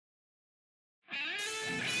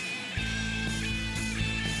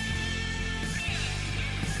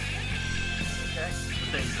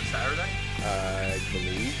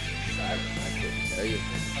believe. I couldn't tell you.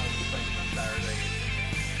 Saturday.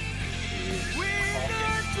 We're the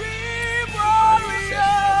dream warriors.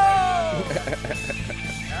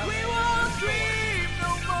 We won't dream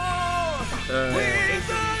no more. We're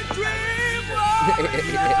the dream warriors.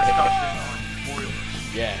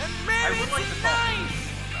 Yes. I would like to talk to you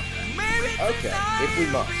about that. Okay, if we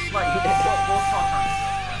must. Like, we'll talk on this.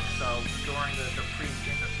 So during the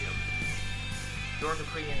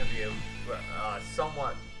pre-interview,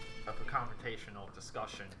 somewhat of a confrontational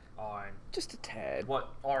discussion on Just a tad.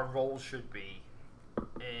 what our role should be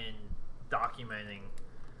in documenting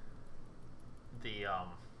the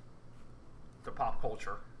pop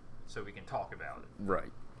culture, so we can talk about it.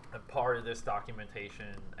 Right. And part of this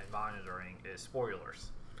documentation and monitoring is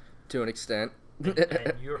spoilers. To an extent.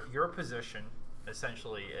 And your position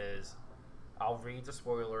essentially is, I'll read the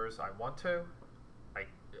spoilers I want to.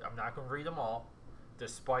 I'm not going to read them all,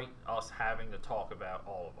 despite us having to talk about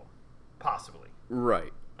all of them, possibly.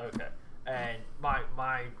 Right. Okay. And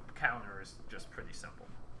my counter is just pretty simple.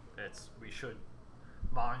 It's we should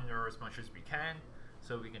monitor as much as we can,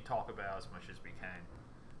 so we can talk about as much as we can,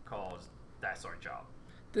 cause that's our job.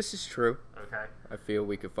 This is true. Okay. I feel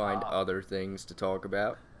we could find other things to talk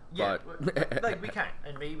about. Yeah, but like we can,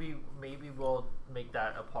 and maybe we'll make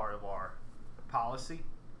that a part of our policy,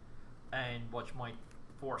 and which might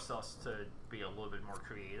force us to be a little bit more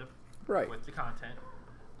creative right. with the content.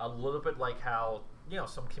 A little bit like how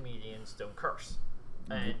some comedians don't curse,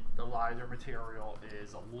 and a lot of their material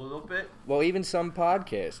is a little bit. Well, even some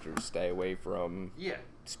podcasters stay away from Yeah.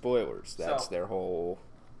 spoilers. That's their whole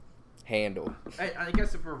handle. I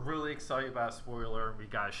guess if we're really excited about a spoiler, we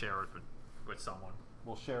gotta share it with someone.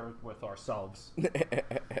 We'll share it with ourselves.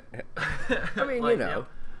 I mean, you know.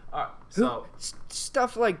 So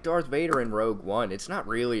Stuff like Darth Vader in Rogue One, it's not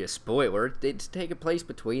really a spoiler. It's taking place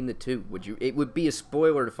between the two. It would be a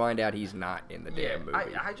spoiler to find out he's not in the damn movie.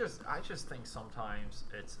 I just think sometimes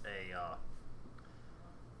it's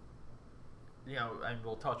and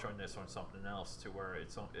we'll touch on this on something else to where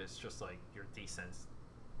it's just like you're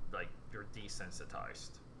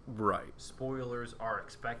desensitized. Right. Spoilers are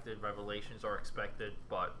expected, revelations are expected,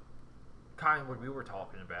 but kind of what we were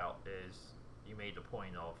talking about is you made the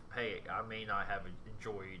point of, hey, I may not have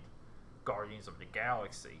enjoyed Guardians of the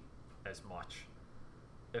Galaxy as much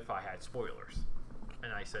if I had spoilers.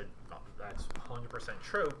 And I said, no, that's 100%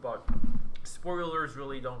 true, but spoilers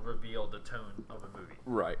really don't reveal the tone of a movie.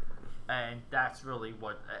 Right. And that's really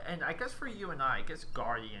and I guess for you and I guess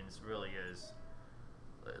Guardians really is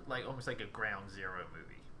like almost like a ground zero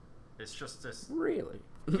movie. It's just this. Really?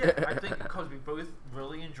 Yeah, I think because we both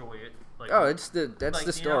really enjoy it. Like, that's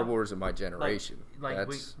the Star Wars of my generation. Like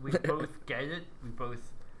we both get it. We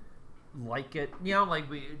both like it.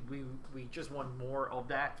 We just want more of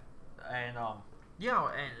that, and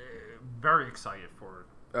very excited for.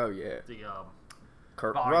 Oh yeah. The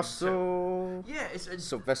Kurt Russell. Yeah, it's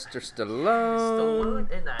Sylvester Stallone.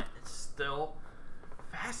 And that it still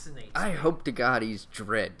fascinates me. I hope to God he's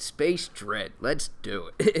Dredd. Space Dredd. Let's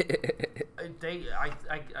do it.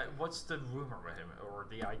 What's the rumor with him, or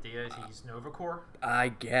the idea is he's Nova Corps? I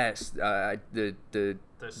guess the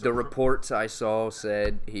reports I saw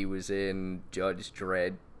said he was in Judge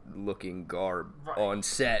Dredd looking garb on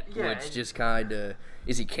set, which just kind of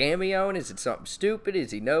is he cameoing? Is it something stupid?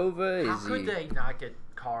 Is he Nova? How could they not get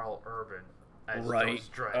Carl Urban as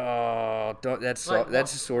Judge Dredd? Oh, that's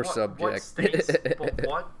a sore subject.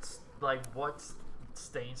 What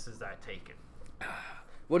stance is that taken?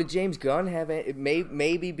 What did James Gunn have?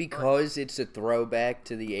 Maybe because it's a throwback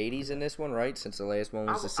to the 80s in this one, right? Since the last one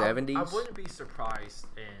was the 70s. I wouldn't be surprised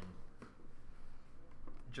in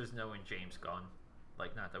just knowing James Gunn.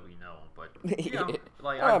 Like, not that we know him, but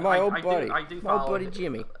my old buddy, my old buddy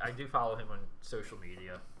Jimmy. I do follow him on social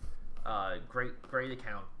media. Great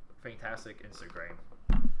account, fantastic Instagram,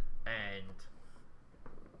 and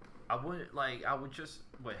I would just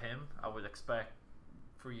with him, I would expect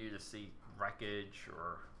for you to see wreckage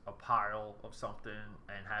or a pile of something,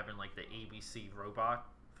 and having like the ABC robot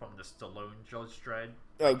from the Stallone Judge Dredd,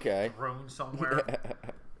 thrown somewhere.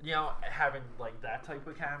 Having like that type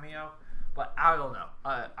of cameo. But I don't know.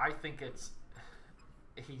 I think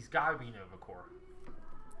he's got to be Nova Corps.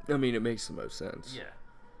 I mean, it makes the most sense. Yeah.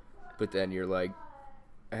 But then you're like,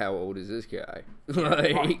 how old is this guy?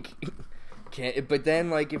 Can't. But then,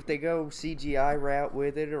 like, if they go CGI route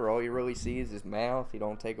with it, or all you really see is his mouth, you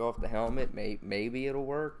don't take off the helmet, maybe it'll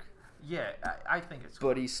work. Yeah, I think it's.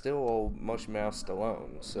 But he's still old mushmouth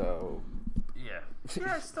Stallone, so. Yeah.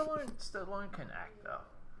 Yeah, Stallone can act though.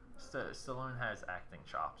 Stallone has acting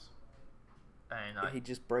chops. And he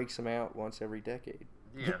just breaks them out once every decade.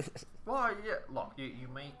 Yeah. Well, yeah. Look, you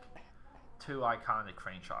make two iconic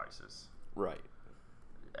franchises, right?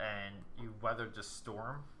 And you weathered the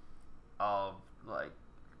storm of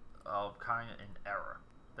kind of an era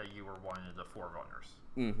that you were one of the forerunners,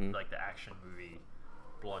 like the action movie,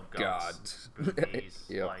 blood guts, boobies,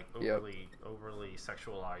 like overly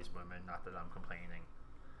sexualized women. Not that I'm complaining.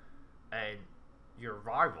 And your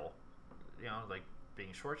rival, like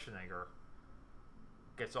being Schwarzenegger,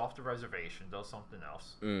 gets off the reservation, does something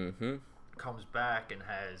else, comes back and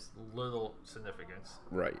has little significance,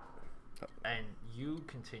 right? And you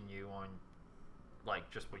continue on, like,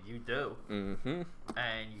 just what you do,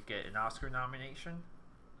 and you get an Oscar nomination.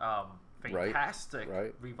 Fantastic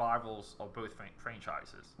revivals of both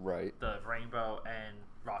franchises, right? The Rainbow and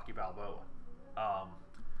Rocky Balboa.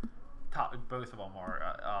 Both of them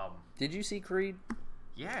are. Did you see Creed?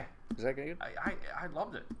 Yeah. Is that good? I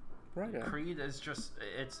loved it. Right. Creed is just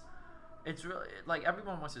it's really, like,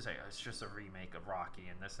 everyone wants to say it's just a remake of Rocky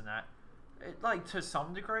and this and that. Like, to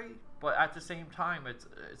some degree, but at the same time, it's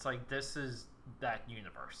like, this is that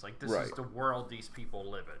universe. Like, this is the world these people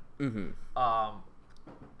live in.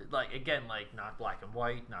 Like, again, like, not black and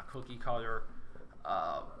white, not cookie cutter.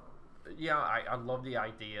 I love the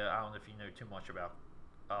idea. I don't know if you know too much about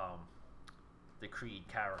the Creed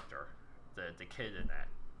character, the kid in that,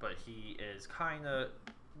 but he is kind of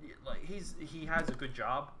like, he has a good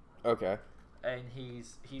job. Okay. And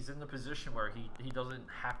he's in the position where he doesn't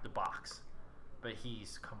have to box, but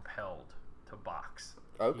he's compelled to box.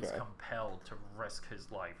 Okay. He's compelled to risk his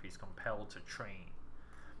life. He's compelled to train.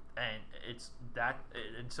 And it's that,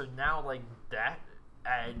 and so now, like, that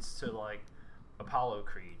adds to, like, Apollo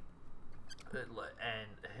Creed and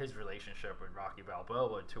his relationship with Rocky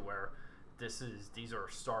Balboa, to where these are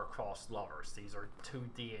star-crossed lovers. These are two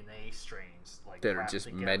DNA strains, like, that are just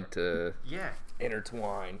together. meant to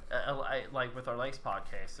intertwine. Like with our last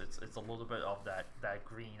podcast, it's a little bit of that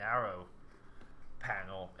Green Arrow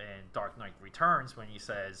panel in Dark Knight Returns when he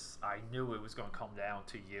says, "I knew it was going to come down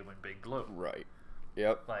to you and Big Blue." Right.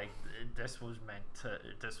 Yep. Like, this was meant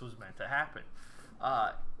to happen.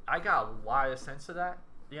 I got a lot of sense of that,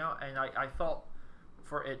 and I thought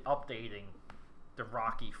for it updating the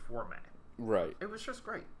Rocky format. Right. It was just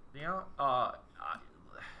great. I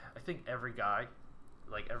think every guy,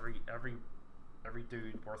 like every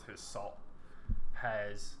dude worth his salt,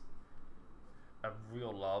 has a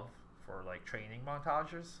real love for, like, training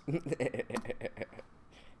montages.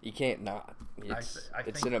 You can't not. It's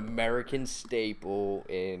think an American staple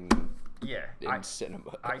in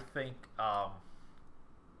cinema. I think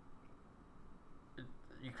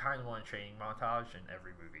you kind of want a training montage in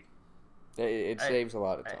every movie. It saves a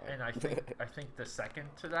lot of time. And I think the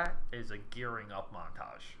second to that is a gearing up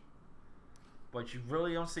montage, but you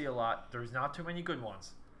really don't see a lot. There's not too many good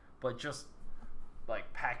ones, but just,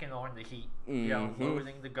 like, packing on the heat,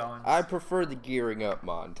 loading the guns. I prefer the gearing up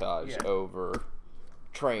montage over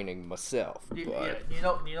training myself. You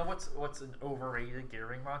know what's an overrated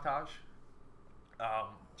gearing montage?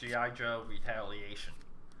 G.I. Joe Retaliation.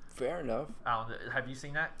 Fair enough. Have you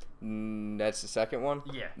seen that? That's the second one?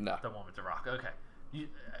 Yeah. No. The one with The Rock. Okay.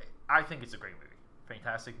 I think it's a great movie.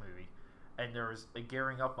 Fantastic movie. And there's a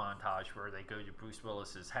gearing up montage where they go to Bruce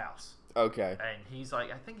Willis's house. Okay. And he's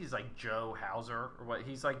like, I think he's like Joe Hauser, or what?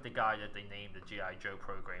 He's like the guy that they named the G.I. Joe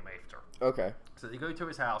program after. Okay. So they go to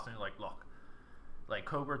his house and they're like, look, like,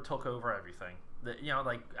 Cobra took over everything.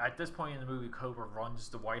 Like, at this point in the movie, Cobra runs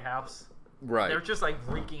the White House. Right. They're just, like,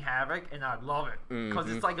 wreaking havoc, and I love it because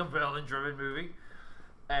it's like a villain-driven movie.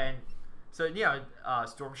 And so,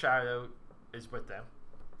 Storm Shadow is with them.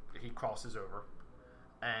 He crosses over,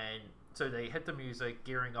 and so they hit the music,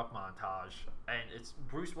 gearing up montage, and it's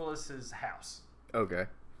Bruce Willis's house. Okay.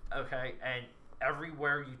 Okay, and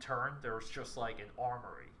everywhere you turn, there's just, like, an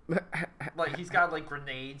armory. Like, he's got, like,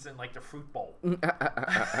 grenades and, like, the fruit bowl.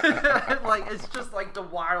 Like, it's just, like, the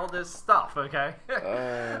wildest stuff, okay?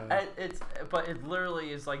 And but it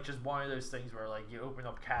literally is, like, just one of those things where, like, you open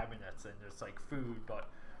up cabinets and there's, like, food, but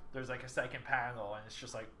there's, like, a second panel and it's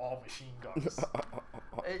just, like, all machine guns.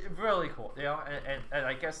 Really cool, and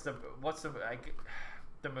I guess the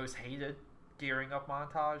most hated gearing up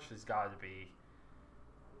montage has got to be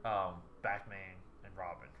Batman and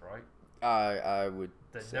Robin, right? I would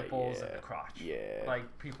the say, nipples and the crotch. Yeah,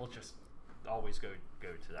 like, people just always go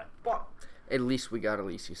to that. But at least we got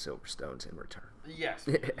Alicia Silverstone's in return. Yes,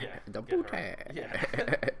 yeah, double tag. Yeah,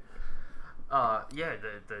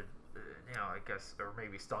 the I guess, or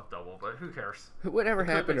maybe stunt double, but who cares? Whatever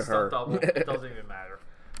happened to her? Double, it doesn't even matter.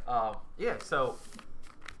 So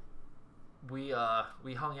we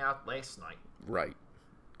hung out last night. Right,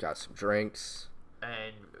 got some drinks.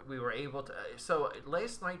 and we were able to. So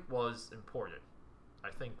last night was important, I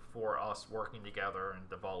think, for us working together and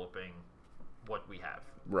developing what we have.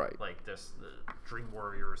 Right. Like this, the Dream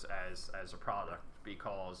Warriors as a product,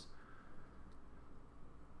 because,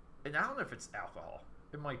 and I don't know if it's alcohol.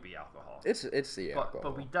 It might be alcohol. It's the alcohol.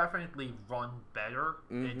 But we definitely run better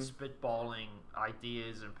in spitballing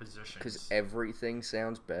ideas and positions. Because everything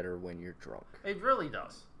sounds better when you're drunk. It really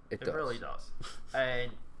does. It really does.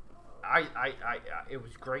 And it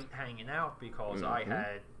was great hanging out because I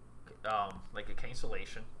had like a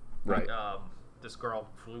cancellation. Right. This girl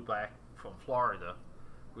flew back from Florida.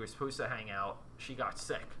 We were supposed to hang out. She got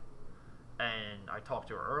sick, and I talked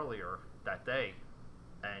to her earlier that day.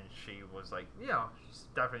 And she was like, she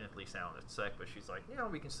definitely sounded sick, but she's like,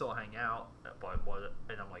 we can still hang out, but what?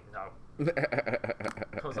 And I'm like, no,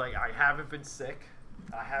 because like I haven't been sick.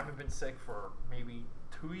 I haven't been sick for maybe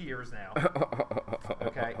 2 years now.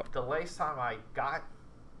 Okay, the last time I got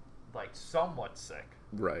like somewhat sick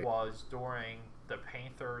was during the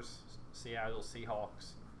Panthers Seattle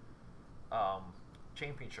Seahawks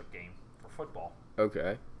championship game for football.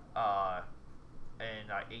 Okay.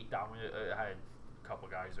 And I ate Domino's. I had couple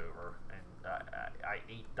guys over, and I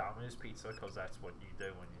ate Domino's pizza because that's what you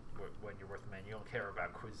do when you're with men. You don't care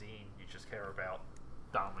about cuisine, you just care about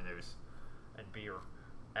Domino's and beer.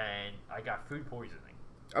 And I got food poisoning.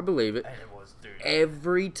 I believe it. And it was, dude.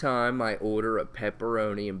 Every time I order a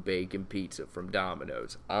pepperoni and bacon pizza from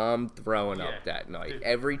Domino's, I'm throwing up that night. Dude,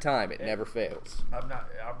 every time, it never fails. I'm not.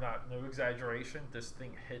 No exaggeration. This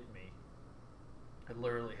thing hit me. It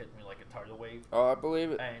literally hit me like a tidal wave. Oh, I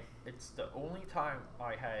believe it. And it's the only time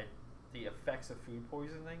I had the effects of food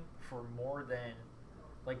poisoning for more than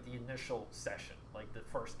like the initial session, like the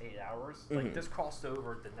first 8 hours. Like this crossed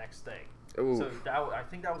over the next day. Ooh. So I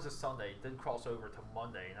think that was a Sunday. It did cross over to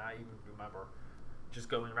Monday, and I even remember just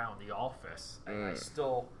going around the office, and I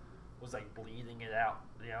still was like bleeding it out.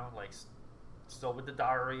 Like still with the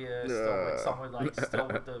diarrhea, still with someone still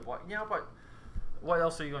with the But what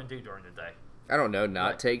else are you going to do during the day? I don't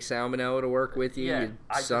know, take salmonella to work with you, you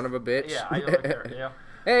son of a bitch. Yeah, I don't care,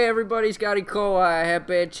 Hey, everybody's got E. coli, I have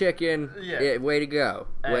bad chicken. Yeah, way to go.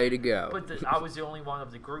 Way to go. But I was the only one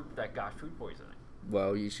of the group that got food poisoning.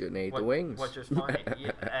 Well, you shouldn't eat the wings. Which is funny.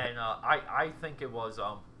 And I think it was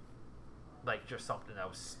like just something that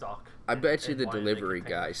was stuck. I bet you the delivery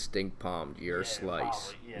guy stink palmed your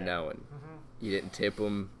slice, knowing you didn't tip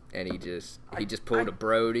him. And he just pulled a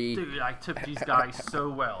Brody. Dude, I tipped these guys so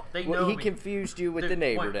well. They know he me. Confused you with the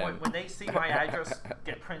neighbor then. When they see my address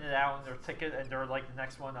get printed out on their ticket and they're like the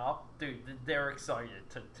next one up, dude, they're excited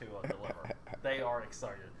to deliver. They are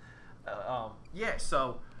excited.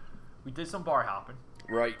 So we did some bar hopping.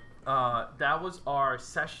 Right. That was our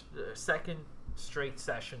second straight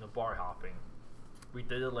session of bar hopping. We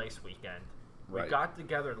did it last weekend. We got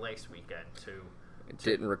together last weekend to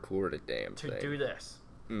didn't record a damn thing. To do this.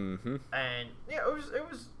 Mm-hmm. And it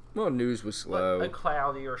was. Well, news was slow. A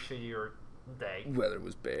cloudy or shittier day. Weather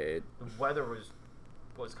was bad. The weather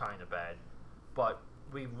was kind of bad, but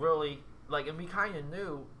we really and we kind of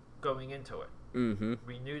knew going into it. Mm-hmm.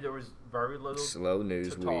 We knew there was very little slow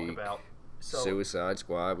news to talk about. So, Suicide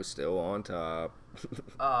Squad was still on top.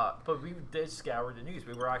 But we did scour the news.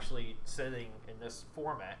 We were actually sitting in this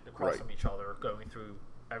format across from each other, going through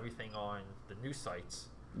everything on the news sites.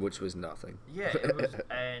 Which was nothing. Yeah, it was,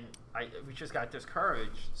 and we just got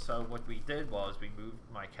discouraged. So what we did was we moved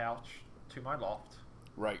my couch to my loft.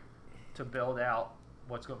 Right. To build out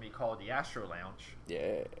what's going to be called the Astro Lounge.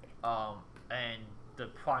 Yeah. And the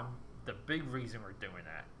big reason we're doing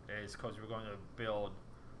that is because we're going to build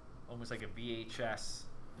almost like a VHS,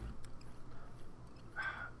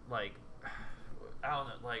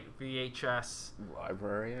 VHS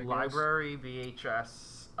library. I guess. Library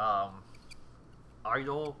VHS.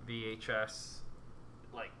 Idol VHS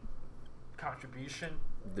contribution.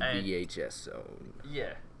 The VHS zone.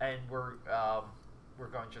 Yeah, and we're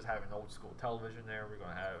going to just have an old school television there. We're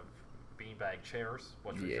going to have beanbag chairs,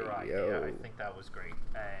 which was your idea. I think that was great.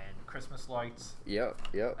 And Christmas lights. Yep.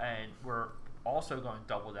 And we're also going to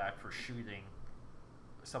double that for shooting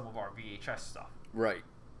some of our VHS stuff. Right.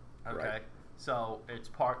 Okay. Right. So it's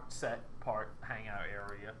part set, part hangout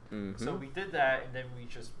area. Mm-hmm. So we did that, and then we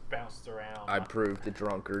just bounced around. I proved the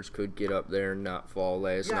drunkards could get up there and not fall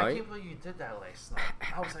last night. Yeah, I can't believe you did that last night.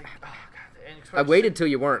 I was like, oh, God. And I waited till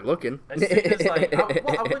you weren't looking. As soon as, I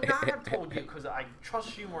would not have told you because I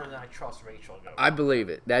trust you more than I trust Rachel. I believe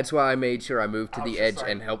it. That's why I made sure I moved to the edge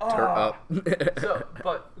and helped her up.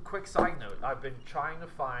 But quick side note, I've been trying to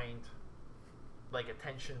find a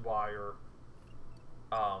tension wire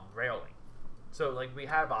railing. So, we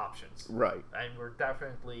have options. Right. And we're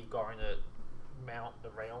definitely going to mount the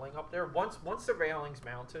railing up there. Once the railing's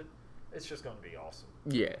mounted, it's just going to be awesome.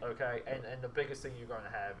 Yeah. Okay, and the biggest thing you're going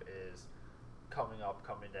to have is coming up,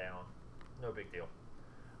 coming down. No big deal.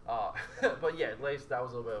 But yeah, that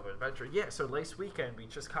was a little bit of an adventure. Yeah, so last weekend we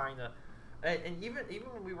just kind of, and even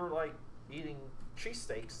when we were like eating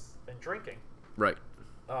cheesesteaks and drinking, right?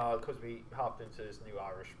 Because we hopped into this new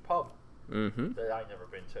Irish pub that I'd never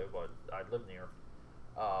been to, but I live near.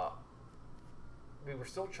 We were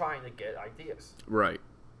still trying to get ideas, right?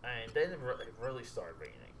 And then it really started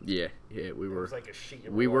raining. Yeah, we were. It was like a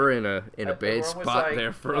sheet. We were in a bad spot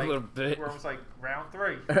there for a little bit. We're almost like round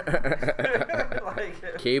 3.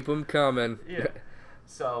 Keep them coming. Yeah.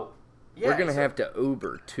 So. Yeah, we're gonna have to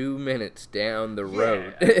Uber 2 minutes down the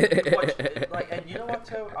road. And you know what,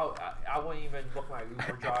 too? I wouldn't even look my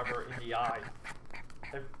Uber driver in the eye.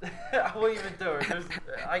 I wouldn't even do it.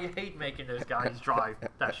 I hate making those guys drive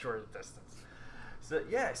that short a distance. So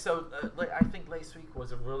yeah, I think last week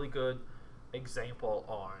was a really good example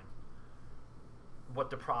on what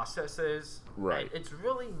the process is. Right. And it's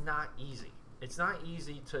really not easy. It's not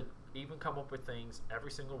easy to even come up with things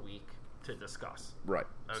every single week to discuss. Right.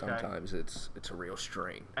 Okay? Sometimes it's a real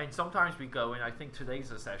strain. And sometimes we go in, I think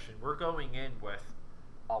today's a session, we're going in with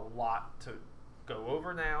a lot to go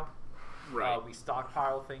over now. Right. We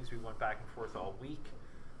stockpile things. We went back and forth all week.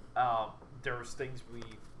 There's things we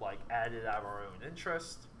added out of our own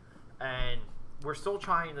interest. And we're still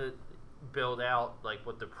trying to build out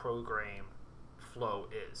what the program flow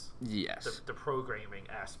is. Yes. The programming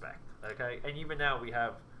aspect. Okay? And even now we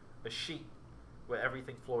have a sheet where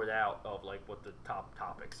everything floored out of what the top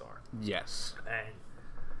topics are. Yes. And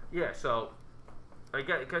yeah, so I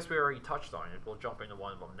guess we already touched on it. We'll jump into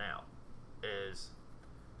one of them now. Is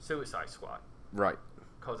Suicide Squad. Right.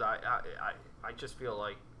 Because I just feel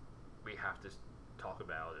like we have to talk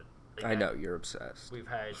about it. Again, I know you're obsessed. We've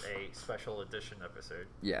had a special edition episode.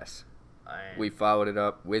 Yes. And we followed it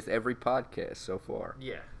up with every podcast so far.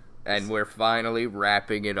 Yeah. And we're finally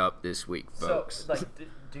wrapping it up this week, folks. So,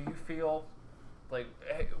 do you feel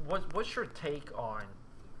what's your take on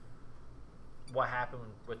what happened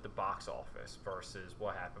with the box office versus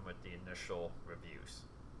what happened with the initial reviews?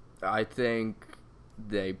 I think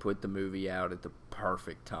they put the movie out at the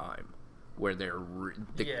perfect time, where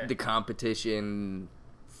the competition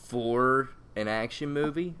for an action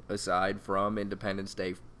movie, aside from Independence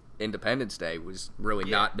Day was really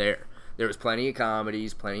not there. There was plenty of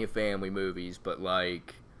comedies, plenty of family movies, but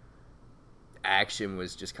action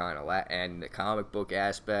was just kind of and the comic book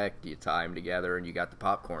aspect, you tie them together and you got the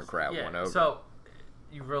popcorn crowd won over. So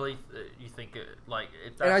you really you think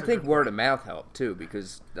and I think word of mouth helped too,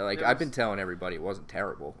 because I've been telling everybody it wasn't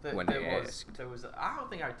terrible when they asked. I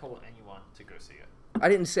don't think I told anyone to go see it. I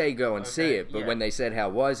didn't say go and see it, but when they said how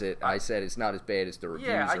was it, I said it's not as bad as the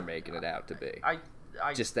reviews are making it out to be.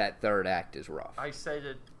 Just that third act is rough. I said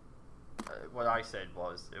it. What I said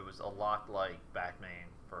was it was a lot like Batman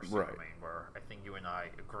vs Superman, where I think you and I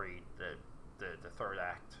agreed that the third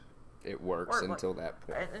act it works until that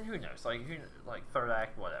point. And who knows, third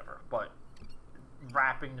act, whatever. But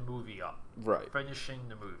wrapping the movie up, finishing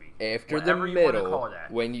the movie after the middle,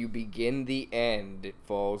 when you begin the end, it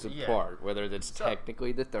falls apart. Whether that's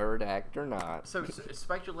technically the third act or not. So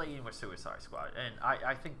speculating with Suicide Squad, and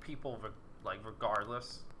I think people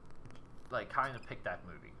regardless, kind of pick that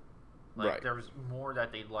movie. There's more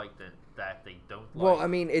that they like than that they don't like. Well, I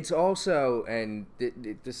mean, it's also, and this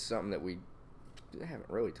is something that we haven't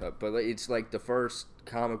really talked, but it's the first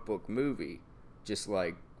comic book movie, just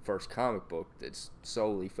first comic book that's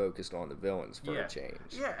solely focused on the villains for a change.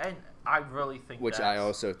 Yeah, and I really think I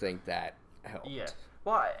also think that helped. Yeah.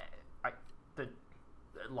 Well, a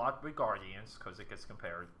lot with Guardians, because it gets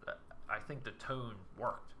compared, I think the tone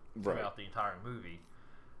worked throughout the entire movie.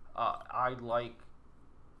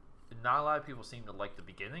 Not a lot of people seem to like the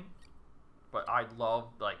beginning, but I love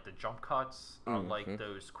the jump cuts. I like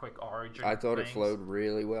those quick origin. I thought it flowed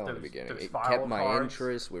really well in the beginning. It kept my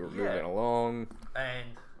interest. We were moving along, and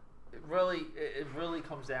it really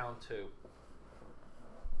comes down to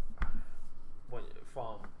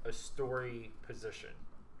from a story position,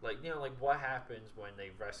 what happens when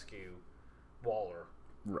they rescue Waller.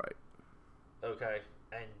 Right. Okay.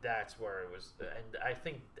 And that's where it was. And I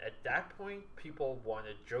think at that point, people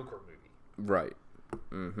wanted Joker movie. Right.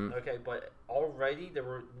 Mm-hmm. Okay, but already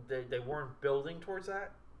they weren't building towards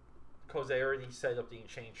that, because they already set up the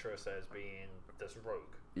Enchantress as being this rogue.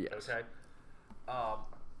 Yes. Okay.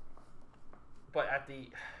 But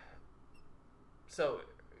so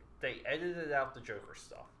they edited out the Joker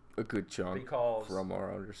stuff. A good chunk, because from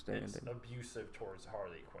our understanding. It's abusive towards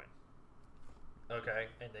Harley Quinn. Okay,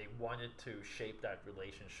 and they wanted to shape that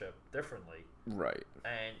relationship differently. Right.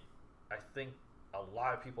 And I think a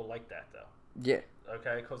lot of people like that though. Yeah.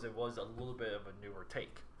 Okay, because it was a little bit of a newer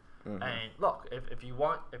take. Mm-hmm. And look, if you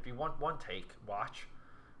want one take, watch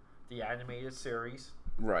the animated series.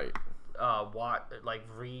 Right.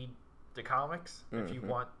 Read the comics if you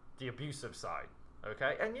want the abusive side.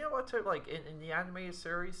 Okay, and you know what? Too, like in the animated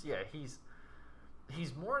series, yeah, he's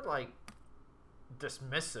more like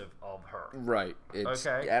dismissive of her. Right. It's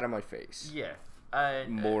out of my face. Yeah.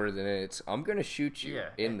 More than it's I'm gonna shoot you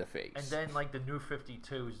in the face. And then like the New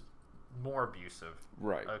 52 is more abusive.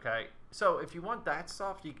 Right. Okay. So if you want that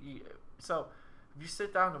stuff, so if you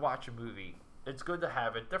sit down to watch a movie, it's good to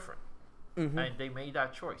have it different. Mm-hmm. And they made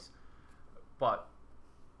that choice. But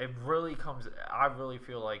it really I really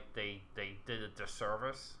feel like they did a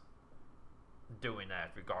disservice doing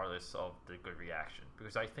that, regardless of the good reaction.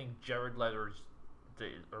 Because I think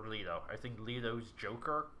Leto's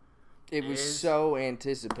Joker, it was so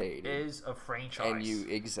anticipated, is a franchise,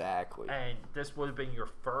 and and this would have been your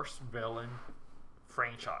first villain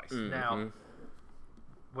franchise. Mm-hmm. Now,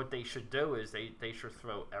 what they should do is they should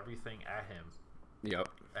throw everything at him. Yep.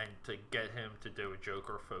 And to get him to do a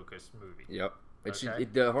Joker-focused movie. Yep.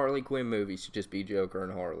 The Harley Quinn movie should just be Joker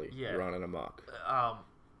and Harley running amok.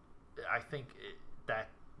 I think that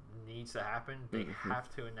needs to happen. They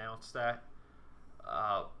have to announce that.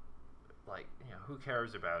 Who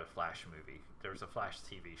cares about a Flash movie? There's a Flash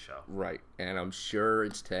TV show. Right, and I'm sure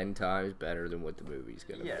it's 10 times better than what the movie's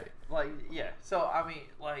gonna be. So I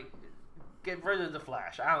mean, get rid of the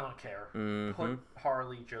Flash. I don't care. Mm-hmm. Put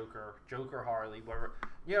Harley, Joker, Harley, whatever.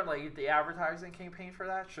 The advertising campaign for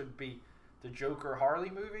that should be the Joker Harley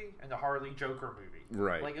movie and the Harley Joker movie.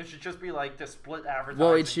 Right. It should just be the split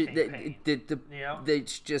advertising campaign. They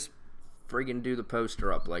should just friggin' do the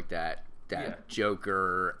poster up like that.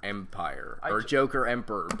 Joker Empire or Joker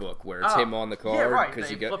Emperor book where it's him on the card because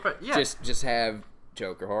you go just have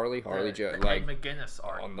Joker Harley Joker Ed McGuinness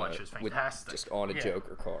art, which is fantastic, just on a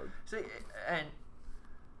Joker card. See, and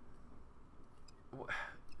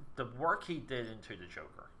the work he did into the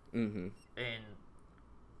Joker in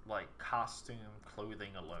costume,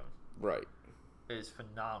 clothing alone, right, is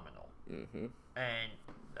phenomenal. And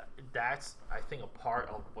that's, I think, a part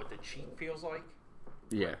of what the cheat feels like.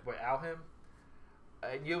 Yeah. Without him,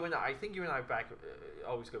 and I think you and I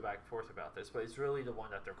always go back and forth about this, but it's really the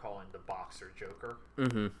one that they're calling the boxer Joker.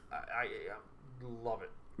 I love it.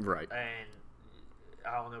 Right. And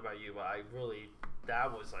I don't know about you, but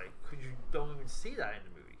that was because you don't even see that in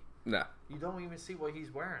the movie. No. You don't even see what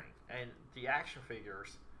he's wearing, and the action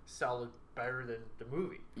figures sell it better than the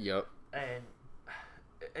movie. Yep. And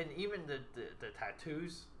even the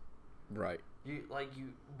tattoos. Right. You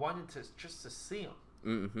wanted to see them.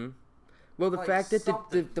 Mm-hmm. Well, the fact that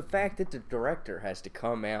the fact that the director has to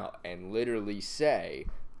come out and literally say,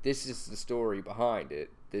 "This is the story behind it.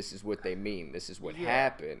 This is what they mean. This is what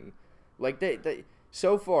happened."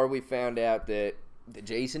 So far, we found out that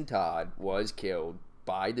Jason Todd was killed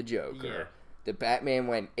by the Joker. Yeah. The Batman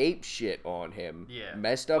went ape shit on him,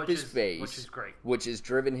 messed up his face, which is great, which has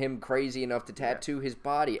driven him crazy enough to tattoo his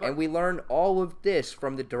body. And we learn all of this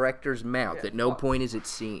from the director's mouth. At no point is it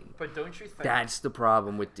seen. But don't you think that's the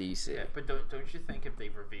problem with DC? Yeah, but don't you think if they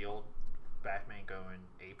revealed Batman going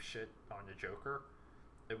ape shit on the Joker,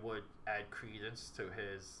 it would add credence to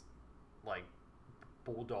his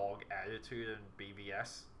bulldog attitude in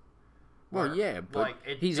BVS? Well, but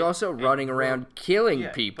he's also running around killing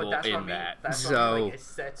people in that. It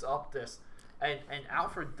sets up this, and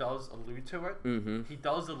Alfred does allude to it. Mm-hmm. He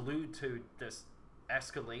does allude to this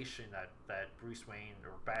escalation that Bruce Wayne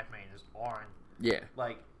or Batman is on. Yeah,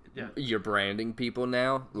 you're branding people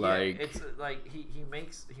now. It's he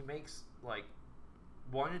makes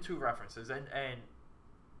one or two references, and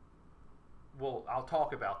well, I'll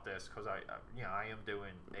talk about this because I am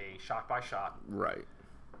doing a shot by shot. Right.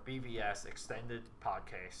 BVS extended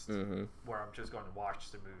podcast where I'm just going to watch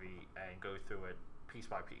the movie and go through it piece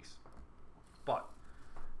by piece. But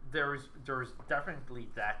there's definitely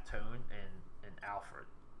that tone in Alfred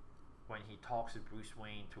when he talks to Bruce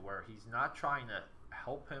Wayne, to where he's not trying to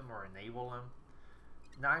help him or enable him,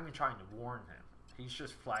 not even trying to warn him. He's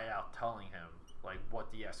just flat out telling him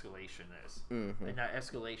what the escalation is, and that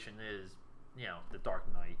escalation is the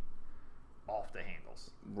Dark Knight off the handles.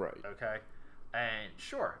 Right. Okay. And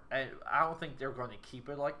sure, and I don't think they're going to keep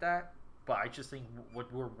it like that, but I just think what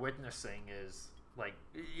we're witnessing is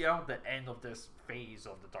the end of this phase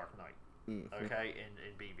of the Dark Knight, okay,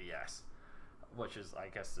 in BVS, which is, I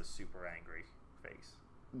guess, the super angry phase,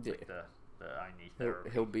 I need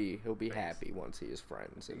therapy. He'll be happy once he is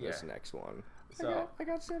friends in this next one. So I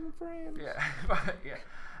got 7 friends. Yeah, yeah.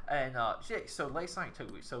 And so last night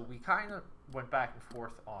too. So we kind of went back and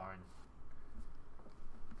forth on.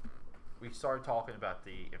 We started talking about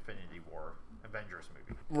the Infinity War Avengers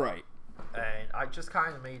movie. Right. And I just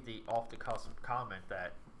kind of made the off-the-cuff comment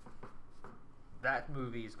that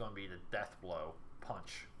movie is going to be the death blow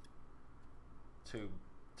punch to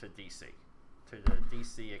DC, to the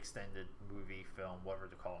DC extended movie film, whatever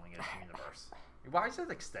they're calling it, universe. Why is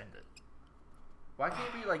it extended? Why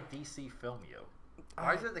can't it be like DC Film U?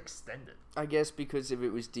 Why is it extended? I guess because if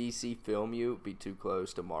it was DC Film U, it'd be too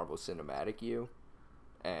close to Marvel Cinematic U,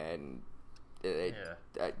 and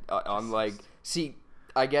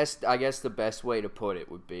I guess the best way to put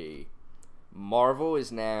it would be Marvel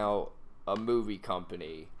is now a movie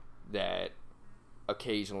company that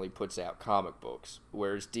occasionally puts out comic books,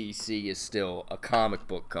 whereas DC is still a comic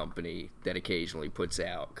book company that occasionally puts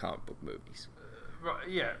out comic book movies.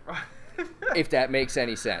 Right. If that makes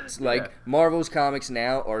any sense. Like, Marvel's comics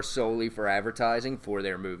now are solely for advertising for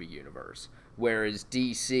their movie universe. Whereas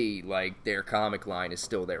DC, like, their comic line is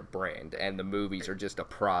still their brand, and the movies are just a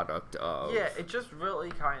product of... Yeah, it just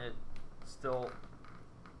really kind of still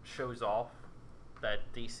shows off that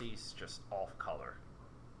DC's just off color.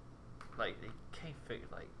 Like, they can't figure,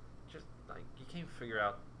 you can't figure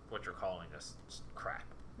out what you're calling this crap.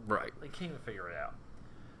 Right. They can't even figure it out.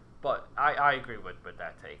 But I agree with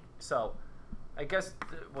that take. So, I guess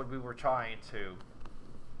what we were trying to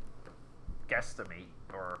guesstimate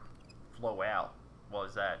or flow out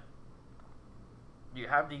was that you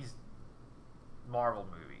have these Marvel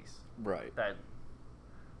movies, right, that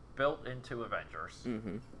built into Avengers,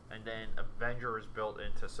 mm-hmm. and then Avengers built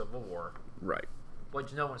into Civil War, right,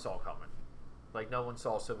 which no one saw coming. Like, no one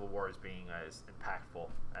saw Civil War as being as impactful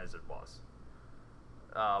as it was.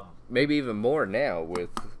 Maybe even more now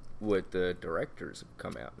with what the directors have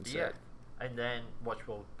come out and said. And then, which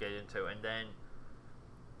we'll get into, and then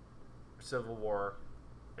Civil War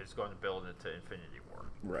is going to build into Infinity War.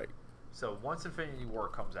 Right. So once Infinity War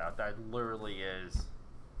comes out, that literally is,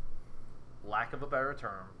 lack of a better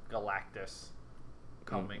term, Galactus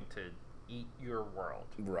coming to eat your world.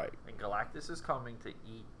 Right. And Galactus is coming to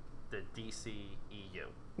eat the DC EU.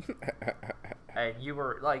 And you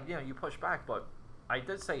were like, you pushed back, but I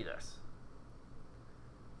did say this.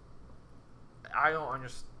 I don't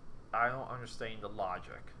understand the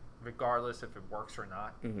logic, regardless if it works or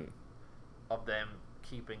not, mm-hmm. of them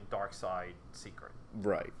keeping Darkseid secret.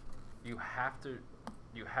 Right. You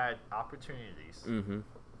had opportunities, mm-hmm.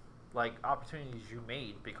 like opportunities you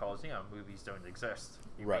made because movies don't exist.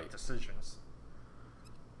 You right. make decisions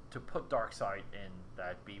to put Darkseid in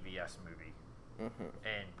that BVS movie, mm-hmm.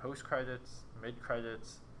 and post credits, mid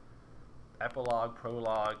credits, epilogue,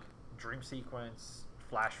 prologue, dream sequence,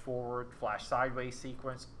 flash forward, flash sideways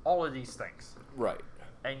sequence, all of these things. Right.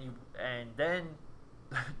 And then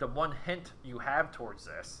the one hint you have towards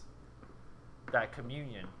this, that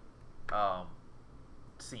communion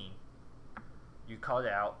scene, you cut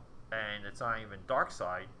out, and it's not even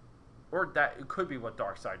Darkseid, or that it could be what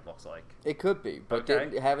Darkseid looks like. It could be, but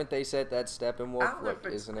haven't they said that's Steppenwolf? Like,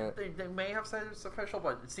 isn't it? They may have said it's official,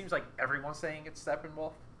 but it seems like everyone's saying it's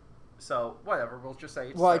Steppenwolf. So whatever, we'll just say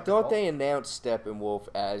it's Steppenwolf. I thought they announced Steppenwolf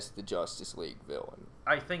as the Justice League villain.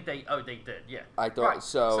 I think they did, yeah. I thought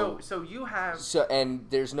so. So you have and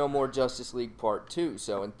there's no more Justice League Part 2.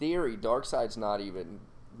 So in theory, Darkseid's not even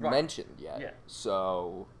mentioned yet. Yeah.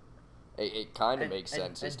 So it kind of makes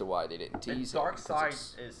sense as to why they didn't tease him.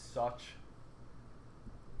 Darkseid is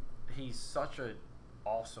he's such an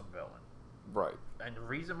awesome villain. Right. And the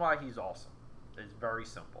reason why he's awesome is very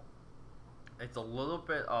simple. It's a little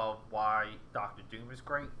bit of why Doctor Doom is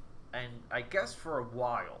great, and I guess for a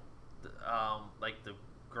while, like the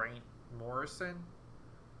Grant Morrison,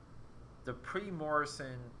 the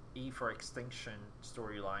pre-Morrison E for Extinction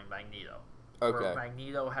storyline, Magneto. Okay. Where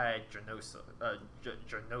Magneto had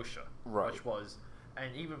Genosha, right. Which was,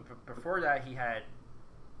 and even before that, he had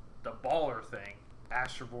the baller thing,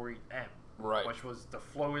 Asteroid M. Right. Which was the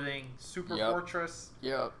floating super fortress.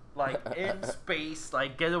 Yep. Like, in space,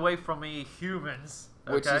 like, get away from me, humans.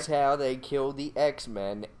 Okay? Which is how they kill the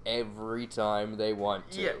X-Men every time they want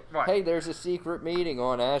to. Yeah, right. Hey, there's a secret meeting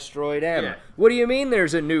on Asteroid M. Yeah. What do you mean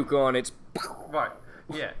there's a nuke on its... Right,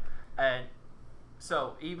 yeah. And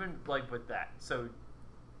so, even, like, with that. So,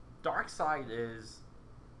 Darkseid is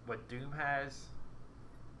what Doom has,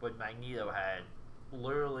 what Magneto had,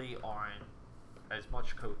 literally on as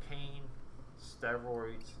much cocaine,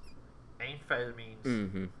 steroids, amphetamines,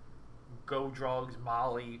 mm-hmm. go drugs,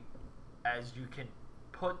 Molly, as you can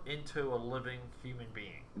put into a living human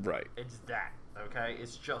being. Right. It's that, okay?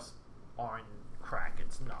 It's just on crack.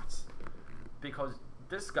 It's nuts. Because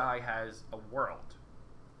this guy has a world.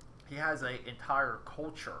 He has an entire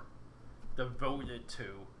culture devoted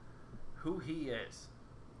to who he is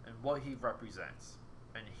and what he represents.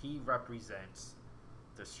 And he represents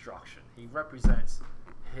destruction. He represents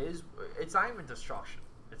his... It's not even destruction.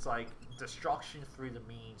 It's like destruction through the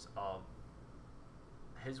means of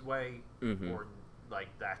his way, or like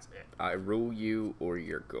that's it. I rule you or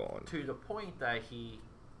you're gone. To the point that he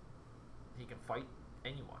can fight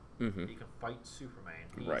anyone. He can fight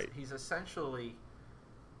Superman. He's essentially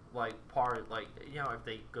like part, like, you know, if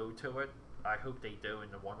they go to it, I hope they do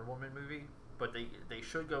in the Wonder Woman movie, but they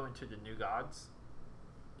should go into the New Gods,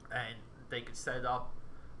 and they could set up,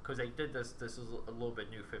 because they did this is a little bit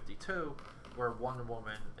New 52, where Wonder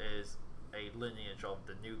Woman is a lineage of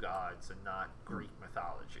the New Gods and not Greek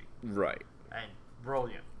mythology. Right. And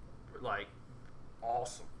brilliant. Like,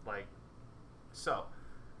 awesome. Like, so,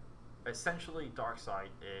 essentially, Darkseid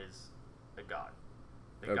is a god.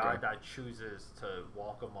 A god that chooses to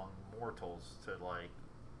walk among mortals to, like,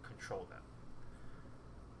 control them.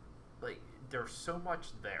 Like, there's so much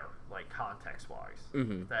there, like, context-wise,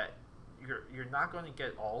 that you're not going to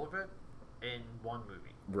get all of it in one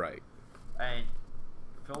movie. Right. And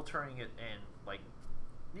filtering it in, like,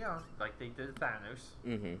 you know, like they did Thanos,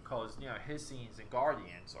 because, you know, his scenes in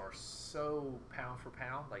Guardians are so pound for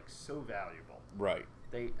pound, like, so valuable. Right.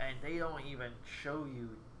 They don't even show you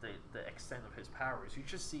the extent of his powers. You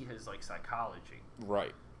just see his, like, psychology.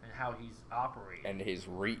 Right. And how he's operating. And his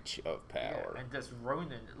reach of power. Yeah, and this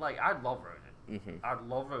Ronin, like, I love Ronin. I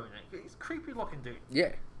love Ronin. He's a creepy looking dude.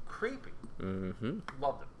 Yeah. Creepy.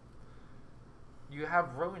 Loved him. You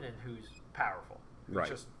have Ronin, who's powerful. Who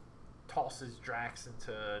just tosses Drax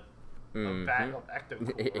into a bag of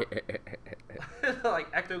ecto-cooler.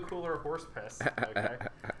 Like, ecto-cooler horse piss. Okay?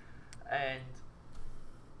 And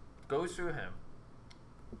goes through him,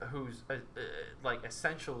 who's like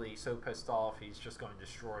essentially so pissed off he's just going to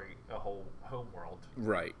destroy a whole homeworld.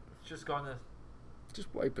 Right. Just gonna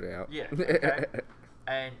wipe it out. Yeah. Okay.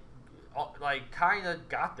 And like kind of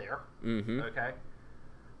got there. Okay.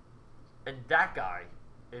 And that guy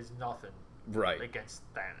is nothing. Right. Against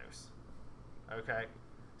Thanos. Okay.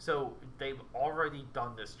 So they've already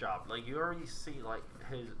done this job. Like, you already see, like,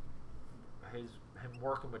 him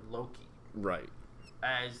working with Loki. Right.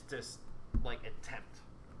 As this, like, attempt.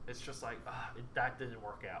 It's just like, that didn't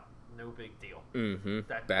work out. No big deal.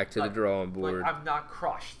 Back to the drawing board. Like, I'm not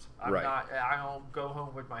crushed. I don't go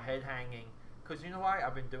home with my head hanging. Because you know why?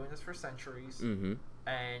 I've been doing this for centuries. And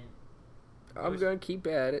I'm going to keep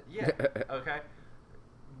at it. Yeah. Okay.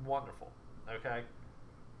 Wonderful. Okay.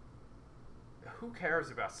 Who cares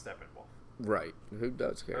about Steppenwolf? Right. Who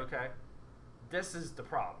does care? Okay. This is the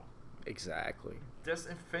problem. Exactly. This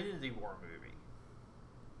Infinity War movie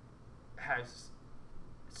has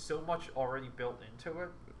so much already built into it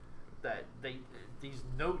that these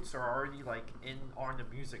notes are already, like, on the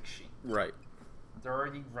music sheet. Right. They're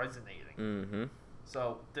already resonating.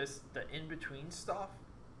 So the in-between stuff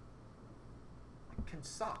can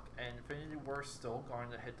suck, and Infinity War is still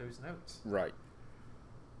going to hit those notes. Right.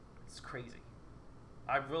 It's crazy.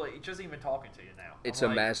 Just even talking to you now. It's a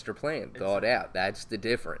master plan, thought out. That's the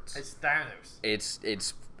difference. It's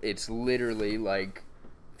Thanos. It's literally like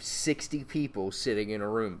 60 people sitting in a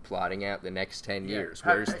room plotting out the next 10 years,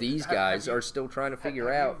 whereas these guys are still trying to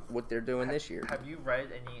figure out what they're doing this year. Have you read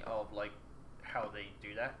any of, like, how they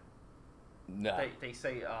do that? No. They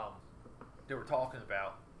say they were talking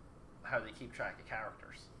about how they keep track of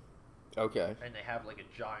characters. Okay. And they have, like,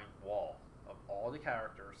 a giant wall of all the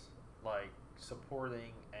characters, like,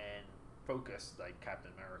 supporting and focused, like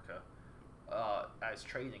Captain America, as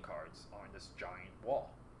trading cards on this giant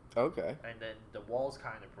wall. Okay. And then the wall's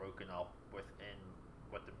kind of broken up within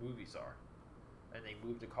what the movies are. And they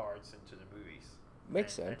move the cards into the movies.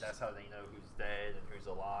 Makes sense. And that's how they know who's dead and who's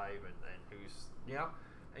alive and who's, you know?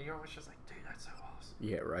 And you're always just like, dude, that's so awesome.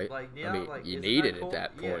 Yeah, right? Like, you know, I mean, like, you need it cool? At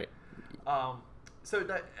that point. Yeah. So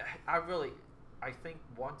that, I think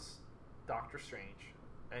once Doctor Strange,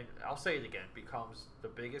 and I'll say it again, becomes the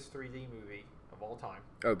biggest 3D movie of all time.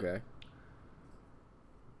 Okay.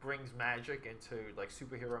 Brings magic into, like,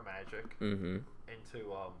 superhero magic into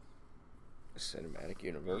cinematic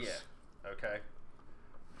universe. Yeah. Okay.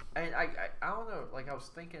 And I don't know, like, I was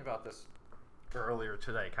thinking about this earlier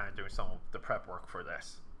today, kind of doing some of the prep work for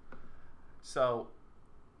this. So,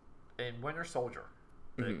 in Winter Soldier,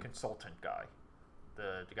 the consultant guy,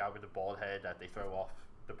 the guy with the bald head that they throw off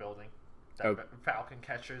the building. that Falcon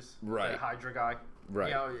catches, right? The Hydra guy, right?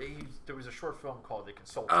 You know, there was a short film called The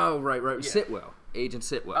Consultant. Oh, right. Yeah. Sitwell, Agent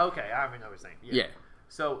Sitwell. Okay, I don't even know his name. Yeah.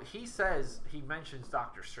 So he mentions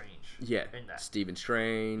Doctor Strange. Yeah. In that. Stephen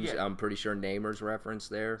Strange. Yeah. I'm pretty sure Namer's reference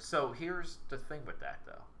there. So here's the thing with that,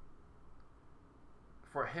 though.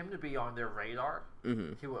 For him to be on their radar,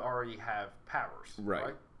 he would already have powers,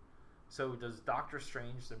 right? So does Doctor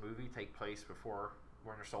Strange, the movie, take place before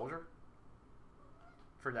Winter Soldier?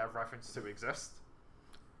 For that reference to exist?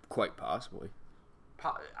 Quite possibly.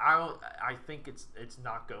 I think it's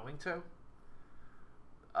not going to.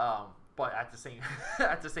 But at the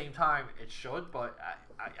same time, it should. But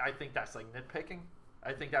I think that's like nitpicking.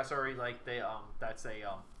 I think that's already like that's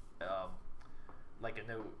like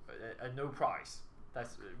a no prize.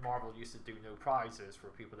 That's Marvel used to do no prizes for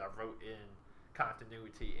people that wrote in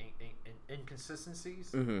continuity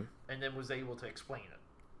inconsistencies, and then was able to explain it.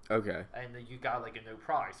 Okay. And then you got like a no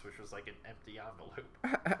prize, which was like an empty envelope.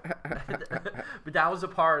 But that was a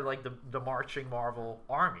part of like the marching Marvel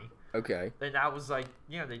army. Okay. And that was like,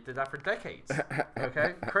 they did that for decades.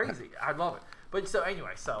 Okay? Crazy. I love it. But so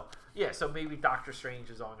anyway, so maybe Doctor Strange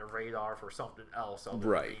is on the radar for something else other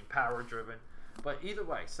than being power driven. But either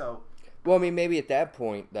way, so well, I mean, maybe at that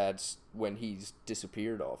point, that's when he's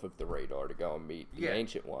disappeared off of the radar to go and meet the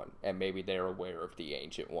Ancient One, and maybe they're aware of the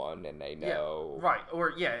Ancient One, and they know,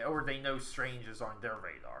 or they know Strange is on their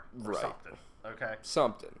radar, or something. Okay,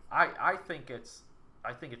 something. I think it's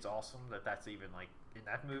awesome that's even like in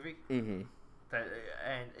that movie. Mm-hmm. That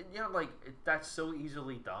and that's so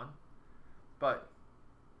easily done, but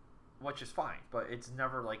which is fine, but it's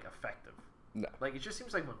never like effective. No. Like, it just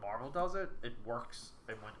seems like when Marvel does it, it works,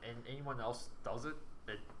 and when anyone else does it,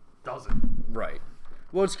 it doesn't. Right.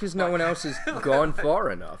 Well, it's because no one else has gone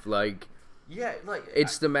far enough. Like,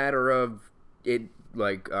 it's the matter of it.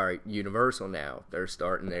 Like, all right, Universal now, they're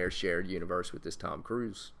starting their shared universe with this Tom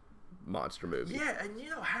Cruise monster movie. Yeah, and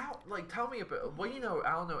how? Like, tell me about. Well, I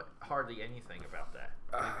don't know hardly anything about that.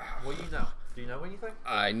 What do you know? Do you know anything?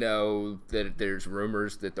 I know that there's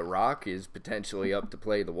rumors that The Rock is potentially up to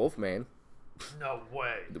play the Wolfman. No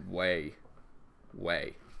way.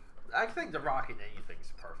 Way. I think The Rock in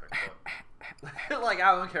anything's perfect. But, like,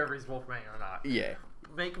 I don't care if he's Wolfman or not. Yeah.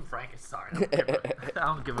 Make him Frankenstein. I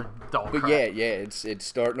don't give a dog crap. But yeah, it's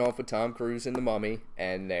starting off with Tom Cruise and the Mummy,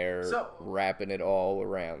 and they're wrapping it all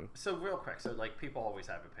around. So real quick, like people always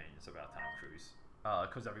have opinions about Tom Cruise,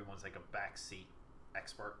 because everyone's like a backseat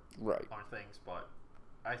expert on things. But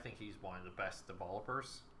I think he's one of the best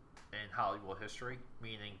developers in Hollywood history.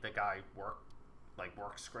 Meaning the guy works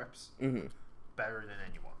scripts better than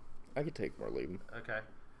anyone. I could take him or leave him. Okay.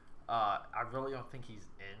 I really don't think he's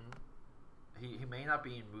in. He may not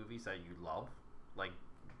be in movies that you love, like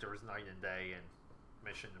There's Night and Day and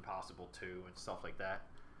Mission Impossible 2 and stuff like that.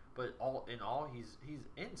 But all in all, he's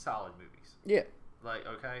in solid movies. Yeah. Like,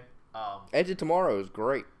 okay. Edge of Tomorrow is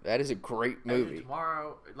great. That is a great movie. Edge of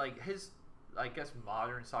Tomorrow, like his, I guess,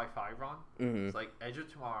 modern sci-fi run. It's like Edge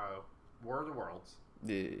of Tomorrow, War of the Worlds,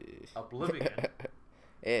 Oblivion,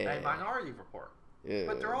 and Minority Report.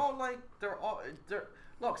 But they're all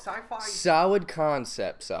look, sci-fi. Solid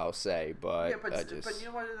concepts, I'll say, but but you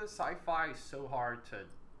know what it is? Sci-fi is so hard to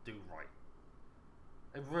do right.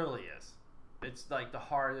 It really is. It's like the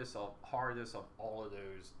hardest of all of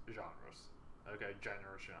those genres. Okay,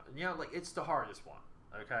 genre. It's the hardest one.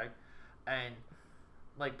 Okay, and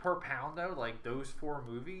like per pound though, like those 4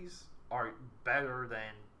 movies are better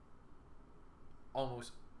than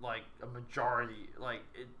almost like a majority. Like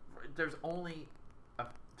there's only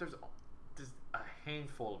there's a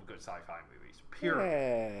handful of good sci-fi movies.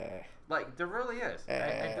 Period. Like there really is.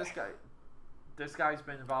 And this guy's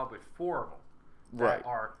been involved with 4 of them.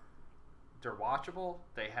 They're watchable.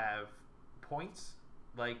 They have points.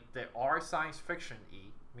 Like they are science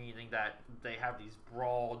fiction-y, meaning that they have these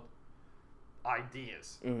broad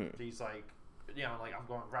ideas. These like I'm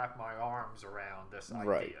going to wrap my arms around this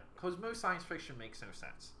idea. Because most science fiction makes no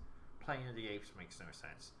sense. Planet of the Apes makes no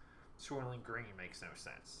sense. Soylent Green makes no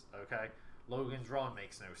sense. Okay, Logan's Run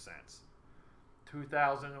makes no sense.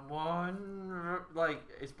 2001, like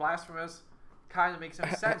it's blasphemous, kind of makes no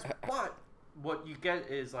sense. But what you get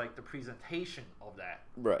is like the presentation of that,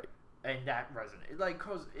 and that resonates. Like,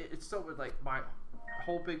 cause it's so with like my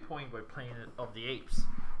whole big point with Planet of the Apes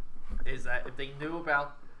is that if they knew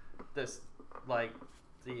about this, like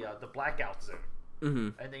the blackout zone,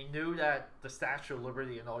 and they knew that the Statue of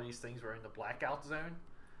Liberty and all these things were in the blackout zone.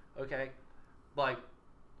 Okay, like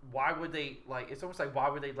why would they it's almost like why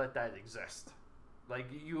would they let that exist? Like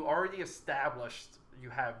you already established you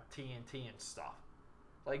have TNT and stuff.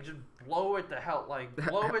 Like, just blow it the hell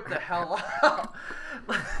out.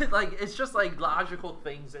 Like, it's just, like, logical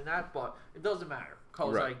things in that, but it doesn't matter.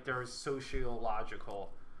 Because, like, there's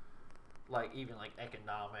sociological, like, even, like,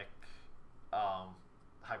 economic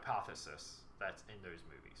hypothesis that's in those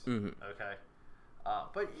movies. Okay?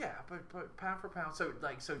 But, yeah, but pound for pound. So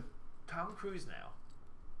Tom Cruise now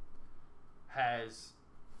has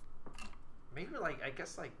maybe, like, I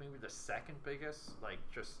guess, like, maybe the second biggest, like,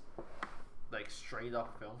 just... like straight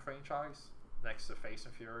up film franchise next to Fast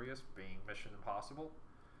and Furious being Mission Impossible,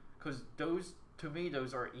 because those, to me,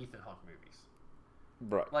 those are Ethan Hunt movies,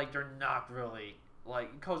 right? Like, they're not really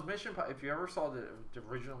like, because if you ever saw the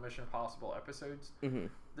original Mission Impossible episodes,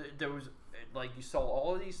 there was, like, you saw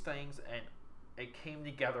all of these things and it came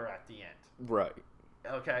together at the end, right?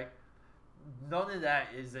 Okay, none of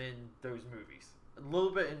that is in those movies. A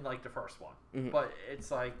little bit in, like, the first one, but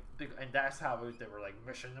it's like, and that's how they were, like,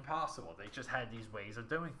 Mission Impossible. They just had these ways of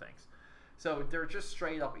doing things, so they're just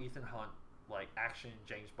straight up Ethan Hunt, like, action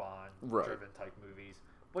James Bond driven type movies,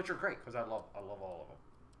 which are great because I love all of them.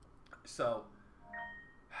 So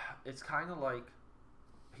it's kind of like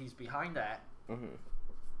he's behind that.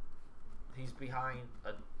 He's behind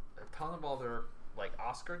a ton of other, like,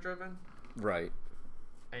 Oscar driven, right,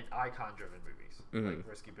 and icon driven movies, like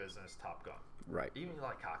Risky Business, Top Gun. Right. Even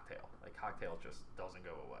like Cocktail. Like, Cocktail just doesn't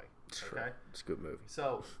go away. Okay? It's a good movie.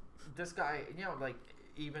 So, this guy, you know, like,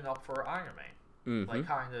 even up for Iron Man, like,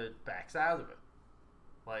 kind of backs out of it.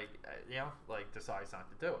 Like, you know, like, decides not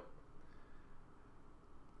to do it.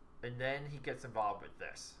 And then he gets involved with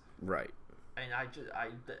this. Right. And I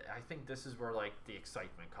think this is where, like, the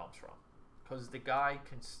excitement comes from. Because the guy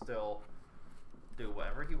can still do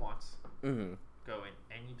whatever he wants, go in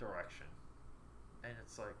any direction. And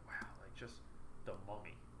it's like, wow, like, just the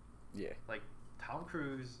Mummy. Yeah. Like, Tom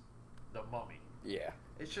Cruise, the Mummy. Yeah.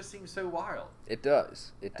 It just seems so wild. It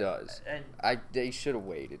does. It does. And they should have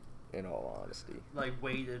waited, in all honesty. Like,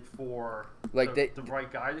 waited for, like, the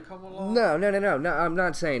right guy to come along? No. I'm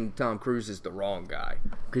not saying Tom Cruise is the wrong guy.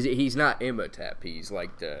 Because he's not Imhotep. He's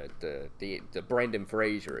like the Brendan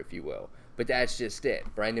Fraser, if you will. But that's just it.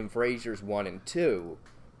 Brendan Fraser's 1 and 2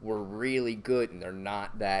 were really good, and they're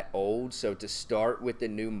not that old. So to start with the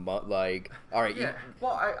new, like, all right, yeah.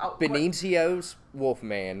 Well, Benincio's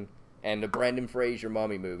Wolfman and the Brendan Fraser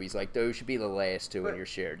Mummy movies, like, those should be the last two in your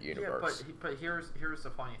shared universe. Yeah, but here's the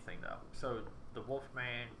funny thing, though. So the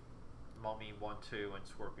Wolfman, Mummy 1, 2, and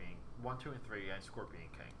Scorpion 1, 2, and 3, and Scorpion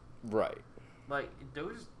King. Right. Like,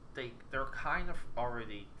 those, they're kind of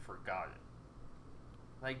already forgotten.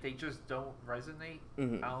 Like, they just don't resonate.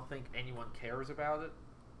 I don't think anyone cares about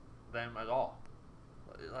them at all.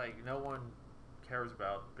 Like, no one cares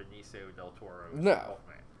about Benicio del Toro's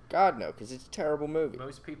Wolfman. God, no, because it's a terrible movie.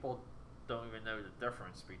 Most people don't even know the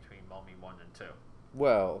difference between Mummy 1 and 2.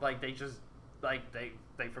 Well, like, they just, like, they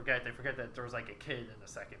forget that there was, like, a kid in the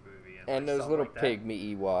second movie. And like, those little like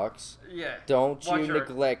pygmy Ewoks. Yeah. Don't you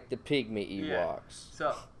neglect the pygmy Ewoks. Yeah.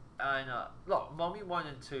 So, and, look, Mummy 1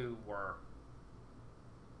 and 2 were,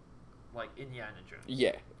 like, Indiana Jones.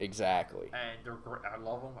 Yeah, exactly. And they're great. I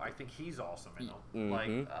love them. I think he's awesome in them. Like,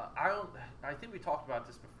 I think we talked about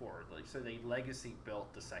this before. Like, so they legacy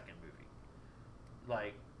built the second movie.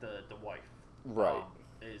 Like, the wife. Right.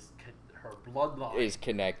 Her bloodline is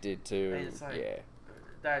connected to. And it's like,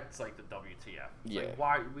 that's like the WTF. It's yeah. Like,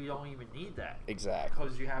 why we don't even need that? Exactly.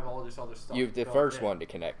 Because you have all this other stuff. You have the first one to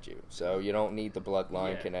connect you, so you don't need the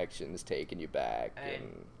bloodline connections taking you back.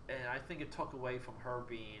 And I think it took away from her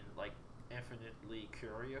being, like, infinitely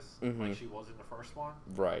curious, like she was in the first one.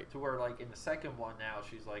 Right. To where, like, in the second one now,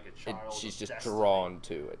 she's like a child. She's just destiny. Drawn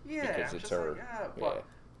to it because it's her. Like,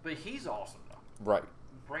 but he's awesome though. Right.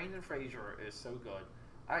 Brendan Fraser is so good.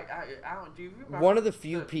 I don't. Do you remember? One of the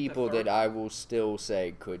few people that I will still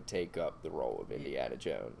say could take up the role of Indiana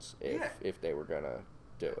Jones if they were gonna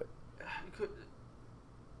do it.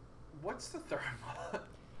 What's the third one?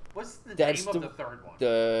 What's the name of the third one?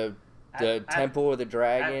 The Temple of the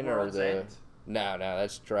Dragon or the End? No,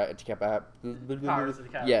 that's Pirates of the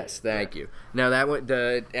Caribbean. Yes, thank you. No, that one,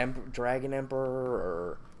 the Dragon Emperor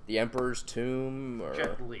or the Emperor's Tomb or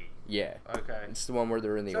Jet Li. Yeah. Okay. It's the one where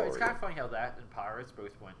they're in the. So it's kind of funny how that and Pirates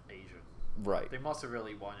both went Asian. Right. They must have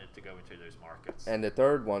really wanted to go into those markets. And the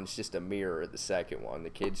third one's just a mirror of the second one. The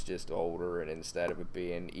kid's just older, and instead of it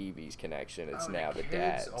being Evie's connection, it's now the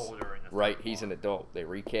dad's. Older in the right, he's an adult. They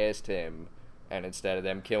recast him, and instead of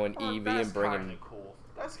them killing Evie and bringing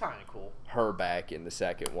that's kind of cool. Her back in the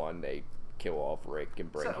second one, they kill off Rick and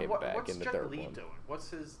bring him back in the third one. What's Jet Li doing?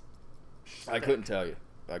 What's his? I couldn't tell you.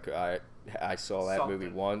 I saw that movie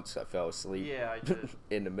once. I fell asleep. Yeah, I did.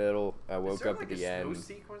 In the middle, I woke up at the end. Is there like a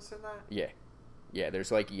snow sequence in that? Yeah. Yeah,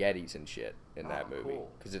 there's like Yetis and shit in that movie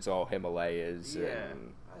because it's all Himalayas. Yeah,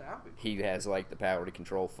 and he has like the power to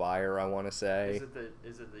control fire. I want to say.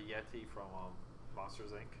 Is it the Yeti from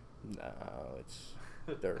Monsters Inc? No, it's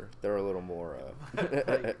they're a little more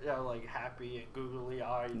like happy and googly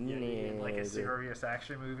eyed Yeti in like a serious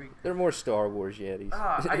action movie. They're more Star Wars Yetis.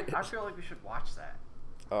 I feel like we should watch that.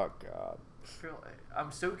 Oh God.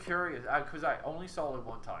 I'm so curious because I only saw it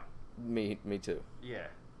one time. Me too. Yeah.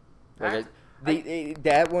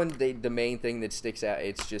 That one, the main thing that sticks out,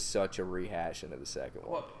 it's just such a rehashing of the second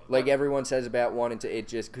one. Like everyone says about 1 and 2, it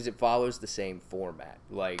just because it follows the same format.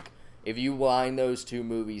 Like if you line those two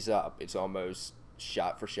movies up, it's almost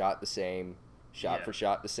shot for shot the same, for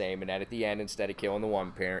shot the same, and then at the end, instead of killing the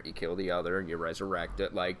one parent, you kill the other and you resurrect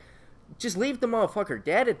it. Like, just leave the motherfucker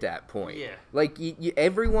dead at that point. Yeah. Like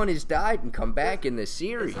everyone has died and come back in this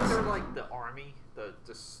series. Isn't there like the army, the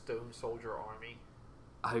Stone Soldier Army?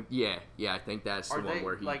 Yeah, I think that's the one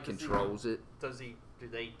where he controls it. Do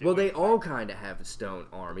they? Well, they all kind of have a stone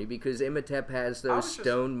army because Imhotep has those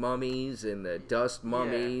stone mummies and the dust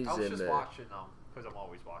mummies. I was just watching because I'm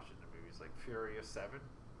always watching the movies like Furious 7.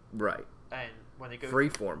 Right. And when they go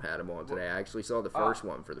Freeform had them on today. I actually saw the first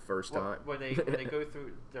one for the first time. When they go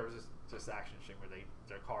through, there was this action scene where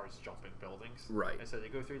their cars jumping buildings. Right. And so they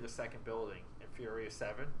go through the second building in Furious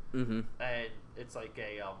 7. Mm-hmm. And it's like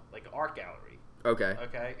an art gallery. Okay.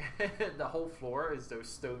 The whole floor is those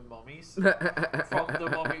stone mummies from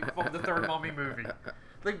the third Mummy movie.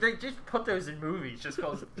 Like they just put those in movies just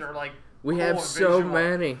because they're like we have so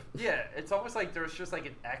many. Yeah, it's almost like there's just like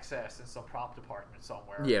an excess in some prop department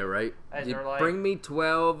somewhere. Yeah, right. And they're like, bring me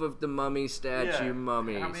 12 of the mummy statue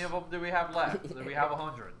mummies. How many of them do we have left? Do we have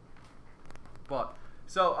 100? But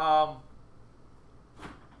so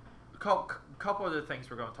couple of the things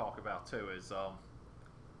we're going to talk about too is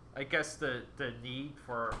I guess the need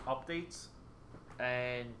for updates,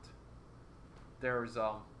 and there's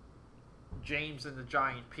James and the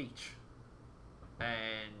Giant Peach,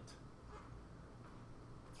 and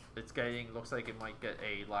looks like it might get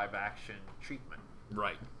a live action treatment.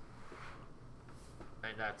 Right.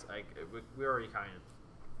 And that's like we already kind of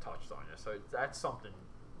touched on it, so that's something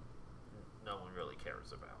no one really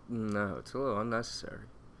cares about. No, it's a little unnecessary.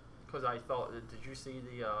 Because I thought, did you see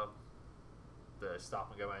the stop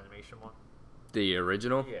and go animation one? The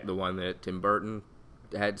original? Yeah. The one that Tim Burton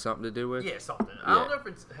had something to do with? Yeah, something. I don't know if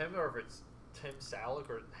it's him or if it's Tim Salick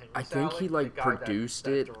or Henry Salick. I think he produced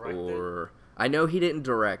it, or I know he didn't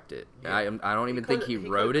direct it. Yeah. I don't even think he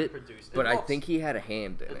wrote it, but I think he had a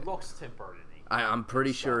hand in it. It looks Tim Burton-y. I'm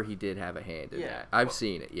pretty sure he did have a hand in that. I've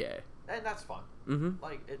seen it, yeah. And that's fun. Mm-hmm.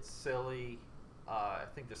 Like, it's silly. I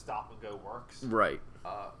think the stop and go works. Right.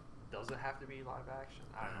 Does it have to be live action?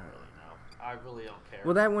 I don't really know. I really don't care.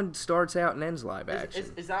 Well, that one starts out and ends live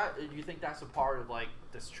action. Is that? Do you think that's a part of like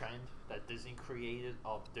this trend that Disney created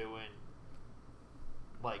of doing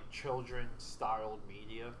like children-styled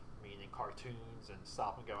media, meaning cartoons and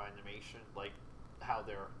stop and go animation, like how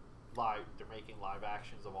they're making live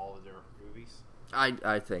actions of all of their movies?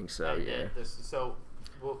 I think so. And yeah.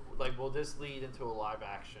 Will this lead into a live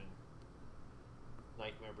action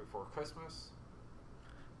Nightmare Before Christmas?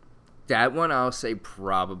 That one, I'll say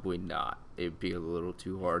probably not. It'd be a little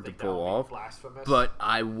too hard to pull off. Blasphemous? But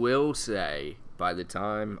I will say, by the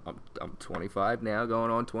time I'm 25 now,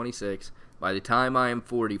 going on 26. By the time I am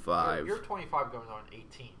 45, you're 25 going on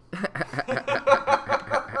 18.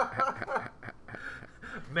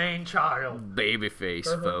 Main child, baby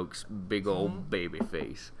face, folks, big old baby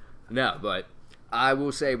face. No, but I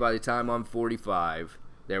will say, by the time I'm 45.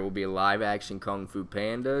 There will be live action Kung Fu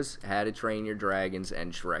Pandas, How to Train Your Dragons,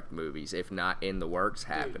 and Shrek movies, if not in the works,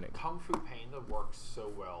 happening. Kung Fu Panda works so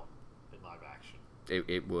well in live action.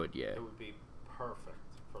 It would, yeah. It would be perfect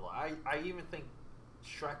for live. I even think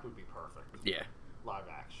Shrek would be perfect. Yeah. Live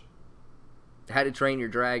action. How to Train Your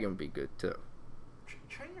Dragon would be good too.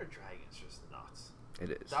 Train Your Dragon's just nuts.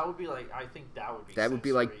 It is. That would be like, I think that would be. That would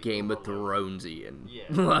be like Game of Thronesy and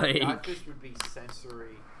like that just would be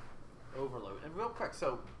sensory overload. And real quick,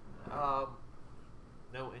 so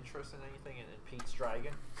no interest in anything in Pete's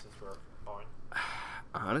Dragon since we're on.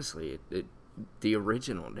 Honestly, the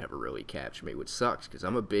original never really captured me, which sucks because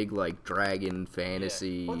I'm a big like dragon fantasy.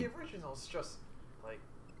 Yeah. Well, the original's just like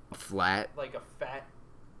a fat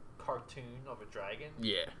cartoon of a dragon.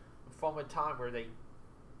 Yeah. From a time where they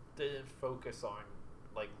didn't focus on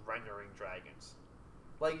like rendering dragons.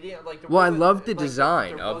 I love the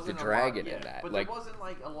design of the dragon in that. But there wasn't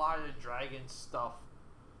like a lot of dragon stuff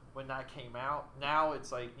when that came out. Now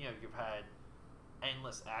it's like, you've had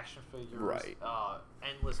endless action figures, right?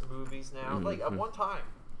 Endless movies now. Mm-hmm. Like at one time,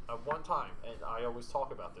 at one time, and I always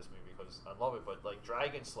talk about this movie because I love it, but like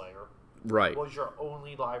Dragon Slayer was your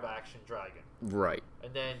only live action dragon. Right.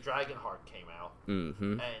 And then Dragonheart came out.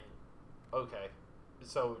 Mm-hmm. And okay,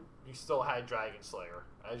 so you still had Dragon Slayer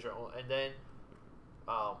as your own, and then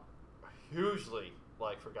hugely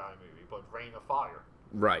like forgotten movie, but Reign of Fire.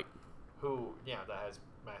 Right. Who that has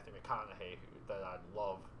Matthew McConaughey, that I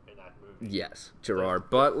love in that movie. Yes, Gerard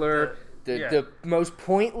Butler. The most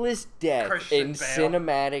pointless death Christian in Bale.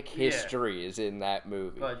 Cinematic history is in that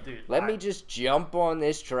movie. But dude, Let me just jump on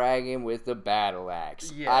this dragon with a battle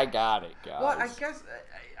axe. Yeah. I got it, guys. Well, I guess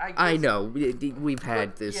I know we've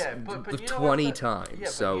had this but 20 times. Yeah,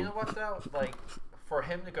 so but you know what though? Like, for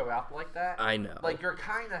him to go out like that, I know. Like, you're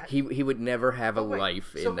kind of he would never have a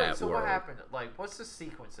life in that so world. What happened? Like, what's the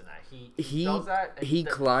sequence in that? He does that. And he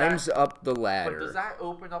climbs up the ladder. But does that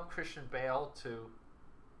open up Christian Bale to?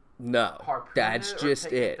 No, that's just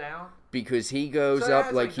it. Because he goes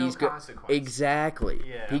up like he's exactly.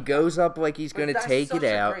 Yeah. He goes up like he's gonna take it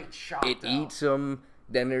out. It though. Eats him.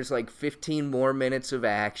 Then there's like 15 more minutes of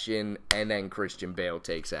action, and then Christian Bale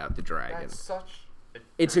takes out the dragon.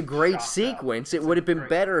 It's a great sequence. It would have been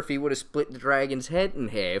better if he would have split the dragon's head in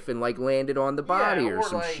half and like landed on the body or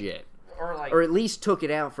some shit, or at least took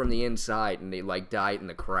it out from the inside and they like died in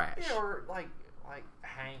the crash. Yeah, or like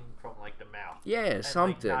hang from like the mouth. Yeah, and,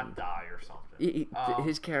 something. Like, not die or something.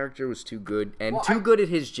 His character was too good and too good at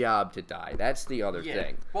his job to die. That's the other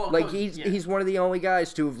thing. Well, like he's one of the only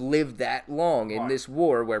guys to have lived that long in this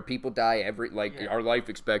war where people die our life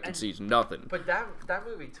expectancy is nothing. But that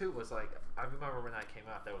movie too was like, I remember when that came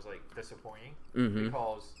out, that was like disappointing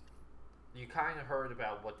because you kind of heard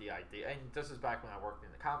about what the idea, and this is back when I worked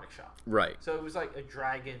in the comic shop. Right. So it was like a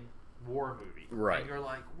dragon war movie. Right. And you're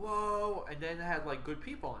like, whoa, and then it had like good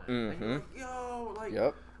people in it. And you're like, yo, like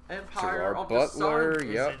Empire Gerard of Butler, the Sun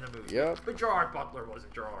is in the movie. But Gerard Butler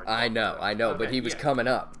wasn't Gerard Butler. I know, okay, but he was coming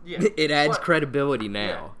up. Yeah. It adds credibility now.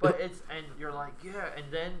 Yeah, but and you're like, and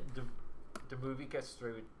then the movie gets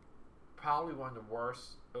through probably one of the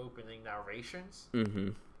worst opening narrations. Mm-hmm.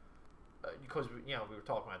 Because we were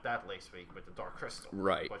talking about that last week with the Dark Crystal,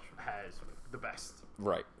 right? Which has the best,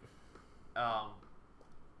 right?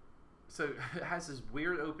 So it has this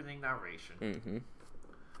weird opening narration,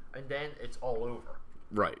 and then it's all over,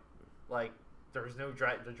 right? Like there's no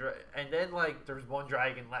and then like there's one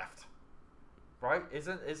dragon left. Right?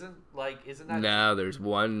 Isn't that? No, there's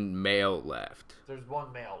one male left. There's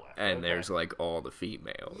one male left. And there's like all the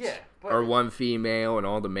females. Yeah. Or one female and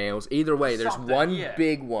all the males. Either way, there's one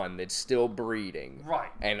big one that's still breeding. Right.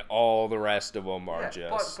 And all the rest of them are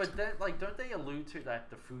just. But then, like, don't they allude to that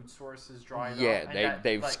the food source is drying up? Yeah,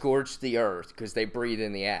 they've scorched the earth because they breathe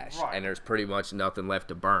in the ash, right. And there's pretty much nothing left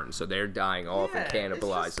to burn, so they're dying off and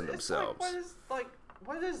cannibalizing themselves.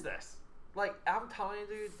 What is this? Like, I'm telling you,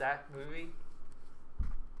 dude, that movie.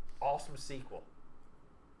 Awesome sequel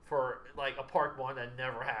for like a part one that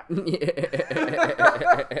never happened.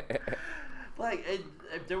 Like,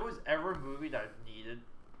 if there was ever a movie that needed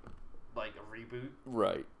like a reboot,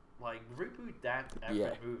 right? Like reboot that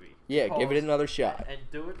movie. Yeah, give it another shot and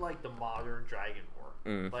do it like the modern Dragon War.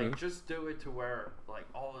 Mm-hmm. Like, just do it to where like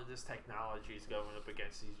all of this technology is going up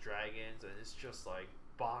against these dragons, and it's just like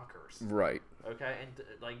bonkers. Right. Okay, and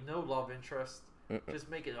like no love interest.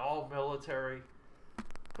 Just make it all military.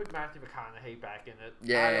 Put Matthew McConaughey back in it.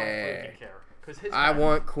 Yeah. I don't freaking care. I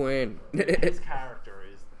want Quinn. His character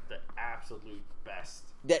is the absolute best.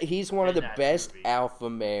 He's one of the best movie. Alpha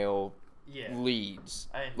male leads.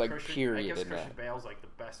 And like, period. I guess Christian Bale's like the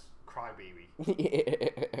best crybaby.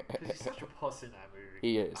 Because he's such a puss in that movie.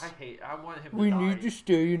 He is. I want him to We die. need to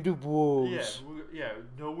stay in the walls. Yeah.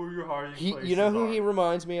 Know where your hiding places You know who are. he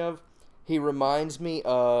reminds me of? He reminds me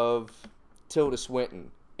of Tilda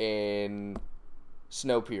Swinton in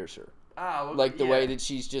Snowpiercer. Like the way that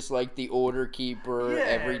she's just like the order keeper. Yeah.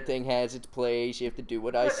 Everything has its place. You have to do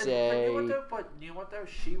what I say. But you know what though?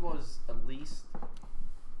 She was at least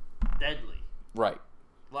deadly. Right.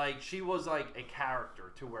 Like she was like a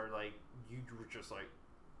character to where like you were just like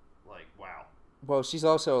wow. Well, she's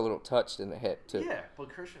also a little touched in the head too. Yeah, but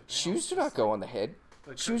Christian Bale shoes do not go on the head.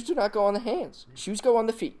 Shoes do not go on the hands. Shoes go on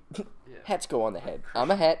the feet. Hats go on the head. I'm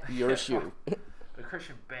a hat. You're a shoe. But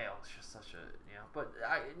Christian Bale is just such a But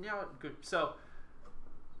good. So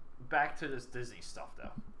back to this Disney stuff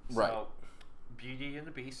though. Right. So Beauty and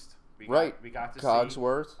the Beast. We got to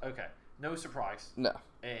Cogsworth. See. Okay. No surprise. No.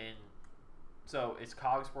 And so it's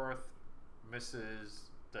Cogsworth, Mrs.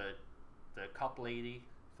 the cup lady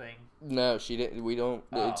thing. No, she didn't. We don't.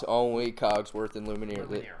 It's only Cogsworth and Lumiere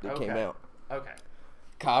that came out. Okay.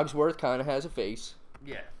 Cogsworth kind of has a face.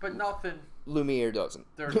 Yeah, but nothing. Lumiere doesn't.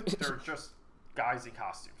 They're just guys in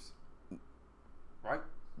costumes, right?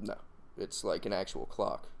 No, it's like an actual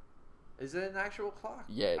clock. Is it an actual clock?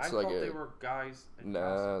 Yeah, it's I like thought they were guys in No,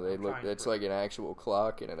 costumes. they look. It's like an actual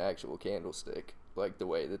clock and an actual candlestick, like the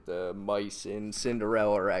way that the mice in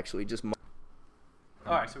Cinderella are actually just. All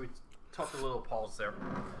right, so we took a little pause there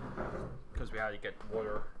because we had to get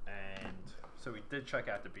water, and so we did check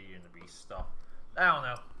out the Beauty and the Beast stuff. I don't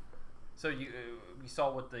know. So we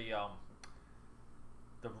saw what the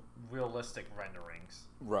realistic renderings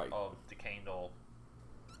Right. of the candle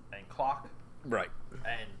and clock, Right.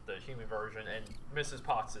 and the human version, and Mrs.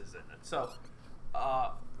 Potts is in it. So,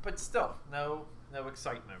 but still, no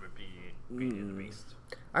excitement with Beauty and the Beast.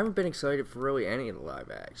 I haven't been excited for really any of the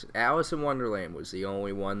live action. Alice in Wonderland was the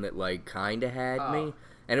only one that like kind of had me,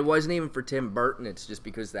 and it wasn't even for Tim Burton. It's just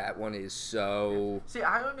because that one is so. See,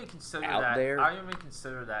 I don't even consider out that. there. I don't even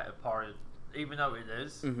consider that a part of, even though it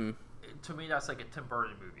is. Mm-hmm. To me, that's like a Tim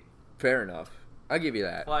Burton movie. Fair enough. I'll give you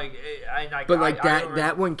that. Like,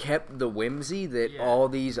 that one kept the whimsy that Yeah. all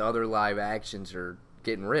these other live actions are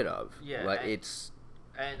getting rid of. Yeah, like and- it's.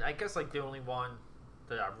 And I guess like the only one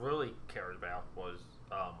that I really cared about was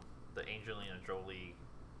the Angelina Jolie.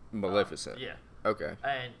 Maleficent. Yeah. Okay.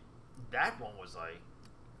 And that one was like,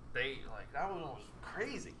 that one was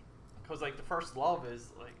crazy. Because like the First Love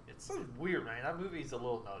is like, it's so weird, man. That movie's a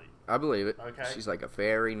little nutty. I believe it. Okay. She's like a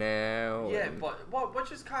fairy now. Yeah, and- but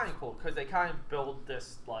which is kind of cool because they kind of build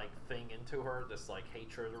this like thing into her, this like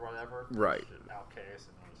hatred or whatever. Right. Outcast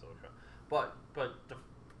and all this other stuff. But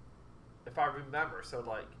if I remember, so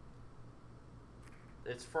like,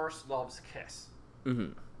 it's First Love's kiss,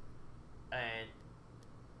 Mhm. and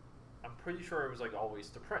I'm pretty sure it was like always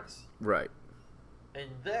the prince. Right. In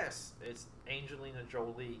this, it's Angelina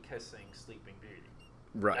Jolie kissing Sleeping Beauty.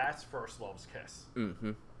 Right. That's First Love's kiss, Mm-hmm.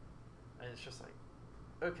 and it's just like,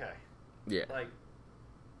 okay. Yeah. Like,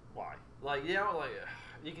 why? Like, you know, like,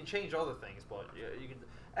 you can change other things, but you can.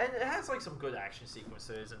 And it has like some good action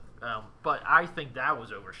sequences, and but I think that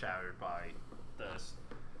was overshadowed by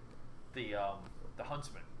the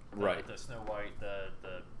Huntsman, Right. The Snow White, the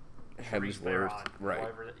Hemsworth, right.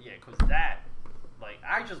 whatever. Yeah, because that, like,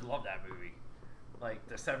 I just love that movie. Like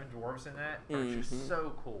the Seven Dwarfs in that are just Mhm.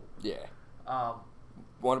 so cool. Yeah. Um,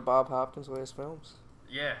 One of Bob Hopkins' last films.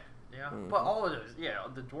 Yeah, Mhm. but all of those, yeah,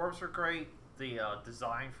 the dwarves are great. The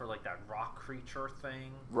design for like that rock creature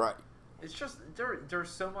thing, Right. it's just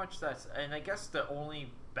there's so much that's, and I guess the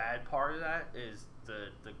only bad part of that is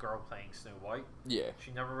the girl playing Snow White. Yeah.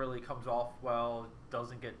 She never really comes off well.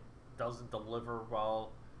 Doesn't deliver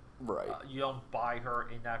well. Right. You don't buy her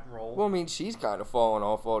in that role. Well, I mean, she's kind of fallen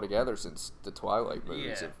off altogether since the Twilight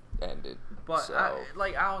movies Yeah. have ended. But so. I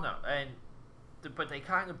don't know, but they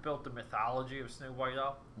kind of built the mythology of Snow White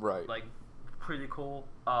up. Right. Like, pretty cool.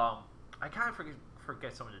 I kind of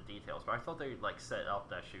forget some of the details, but I thought they like set up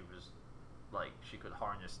that she was like she could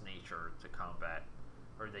harness nature to combat,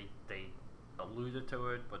 or they alluded to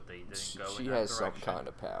it, but they didn't go. She in that has some direction. kind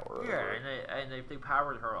of power. Yeah, over and if they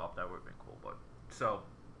powered her up, that would have been cool. But so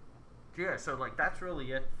like that's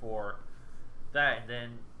really it for that. And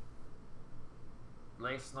then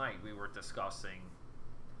last night we were discussing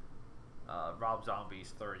Rob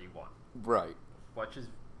Zombie's 31, Right. which is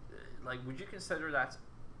like, would you consider that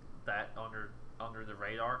under the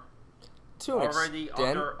radar? To an Already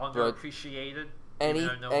extent, but underappreciated. even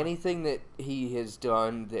though no one- anything that he has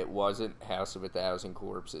done that wasn't House of a Thousand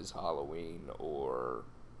Corpses, Halloween, or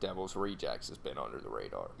Devil's Rejects has been under the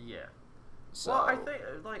radar. Yeah. So Well, I think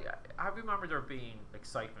like I remember there being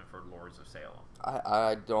excitement for Lords of Salem.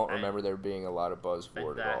 I don't And- remember there being a lot of buzz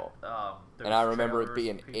for it that, at all. there And I was remember it trailers,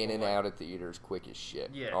 being people in and like- out of theaters quick as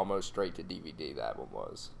shit. Yeah. Almost straight to DVD, that one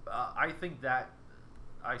was. I think that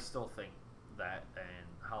I still think that and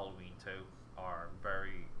Halloween 2 are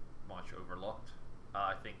very much overlooked.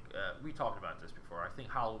 I think we talked about this before. I think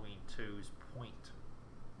Halloween 2's point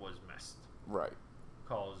was missed Right.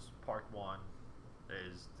 because part 1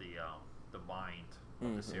 is the mind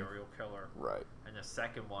of the serial killer, Right. and the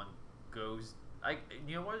second one goes.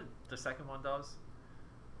 You know what the second one does?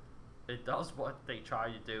 It does what they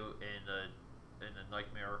try to do in the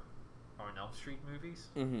Nightmare on Elm Street movies,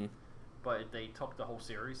 Mm-hmm. but they took the whole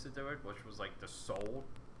series to do it, which was like the soul,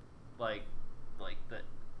 like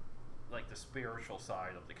the spiritual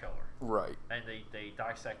side of the killer, Right. and they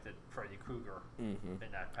dissected Freddy Krueger Mm-hmm.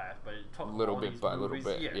 in that path, but it took Little all bit these by little movies,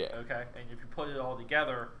 bit, yeah. Okay, and if you put it all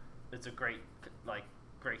together, it's a great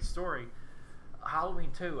story.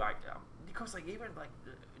 Halloween 2, because like even like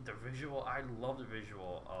the visual, I love the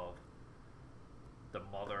visual of the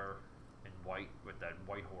mother in white with that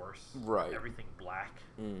white horse, Right. Everything black,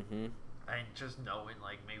 Mm-hmm. and just knowing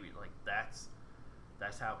like maybe like that's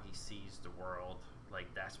that's how he sees the world.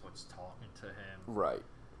 Like that's what's talking to him. Right.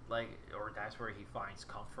 Like, or that's where he finds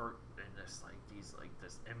comfort in this, like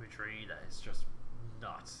this imagery that is just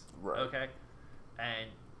nuts. Right. Okay. And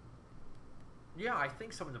yeah, I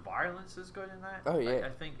think some of the violence is good in that. Oh yeah. I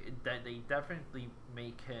think that they definitely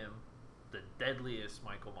make him the deadliest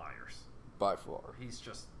Michael Myers. By far. He's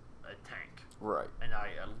just a tank. Right. And I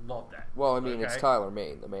love that. Well, I mean, it's Tyler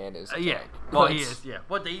Mane. The man is a yeah. tank. Well, he is. Yeah.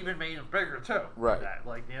 But they even made him bigger too. Right. That.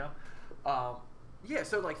 Like, you know. Yeah.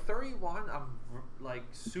 So like 31, I'm like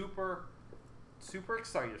super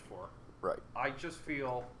excited for. Right. I just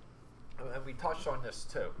feel, and we touched on this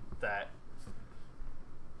too, that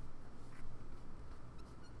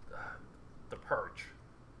the Purge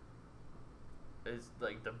is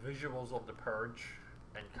like the visuals of the Purge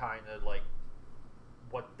and kind of like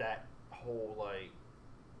what that whole like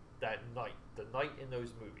that night, the night in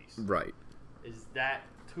those movies, right? Is that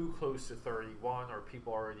too close to 31? Or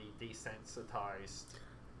people already desensitized?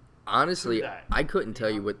 Honestly, I couldn't tell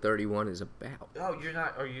you what 31 is about. Oh, you're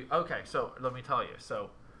not? Are you okay? So let me tell you. So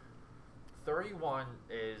 31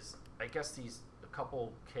 is, I guess, a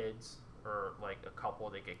couple kids or like a couple,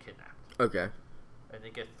 they get kidnapped. Okay. And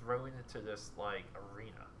they get thrown into this like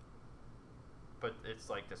arena, but it's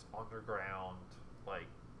like this underground like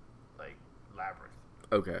labyrinth.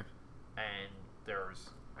 Okay. And there's,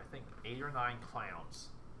 I think, 8 or 9 clowns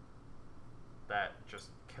that just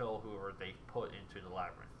kill whoever they put into the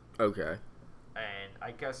labyrinth. Okay. And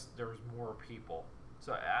I guess there's more people.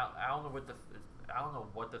 So I don't know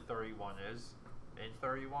what the 31 is in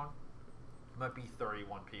 31. It might be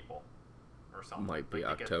 31 people or something. Might be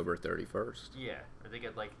like October 31st. Yeah, or they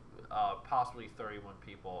get like possibly 31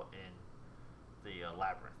 people in the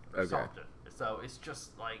labyrinth or something. So it's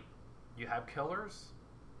just like you have killers.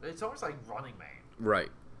 It's almost like Running Man. Right.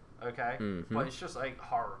 Okay? Mm-hmm. But it's just like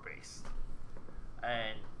horror based.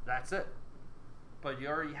 And that's it. But you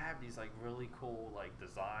already have these like really cool like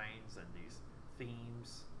designs and these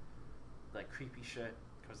themes, like creepy shit,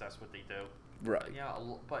 because that's what they do. Right. Yeah,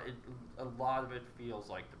 but a lot of it feels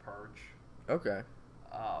like The Purge. Okay.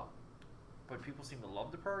 But people seem to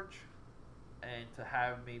love The Purge, and to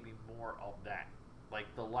have maybe more of that, like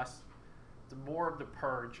the more of The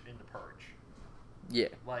Purge in The Purge. Yeah.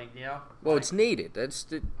 Like, yeah. Well, like, it's needed.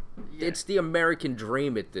 It's the American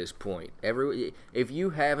dream at this point. If you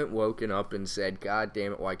haven't woken up and said, "God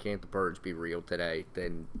damn it, why can't The Purge be real today?"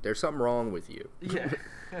 then there's something wrong with you. Yeah.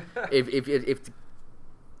 if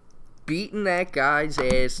beating that guy's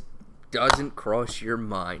ass doesn't cross your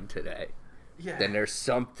mind today, then there's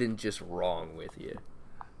something just wrong with you.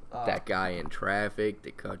 That guy in traffic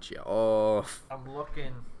that cut you off. I'm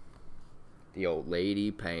looking. The old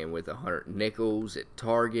lady paying with 100 nickels at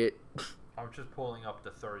Target. I'm just pulling up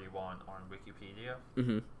the 31 on Wikipedia.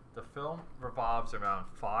 Mm-hmm. The film revolves around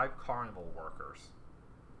 5 carnival workers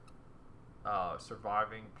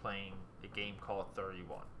surviving playing a game called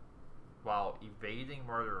 31 while evading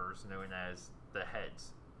murderers known as the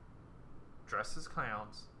Heads, dressed as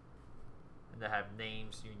clowns, and they have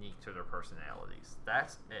names unique to their personalities.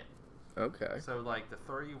 That's it. Okay. So, like, the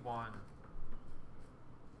 31...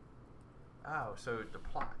 Oh, so the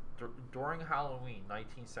plot. During Halloween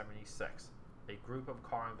 1976, a group of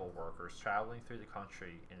carnival workers traveling through the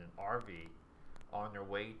country in an RV on their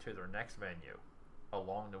way to their next venue.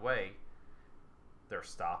 Along the way, they're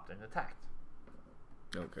stopped and attacked.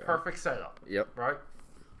 Okay. Perfect setup. Yep. Right?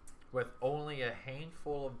 With only a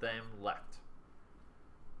handful of them left.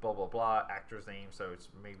 Blah, blah, blah. Actors' names. So it's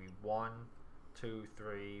maybe 1, 2,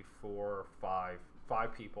 3, 4, 5.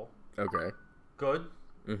 5 people. Okay. Good.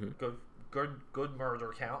 Mm-hmm. Good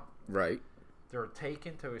murder count. Right. They're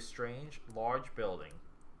taken to a strange, large building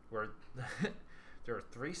where there are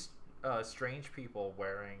 3 strange people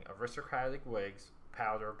wearing aristocratic wigs,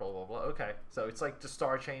 powder, blah, blah, blah. Okay, so it's like the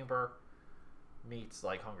Star Chamber meets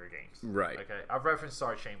like Hunger Games. Right. Okay, I've referenced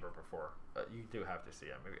Star Chamber before. You do have to see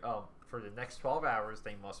that movie. For the next 12 hours,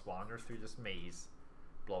 they must wander through this maze,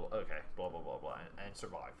 blah, blah, okay, blah, blah, blah, blah, and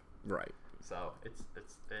survive. Right. So it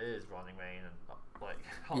is Running Man and like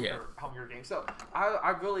Hunger Games. So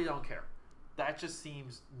I really don't care. That just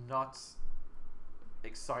seems nuts,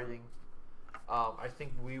 exciting. I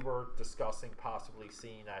think we were discussing possibly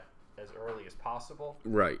seeing that as early as possible.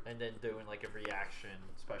 Right. And then doing like a reaction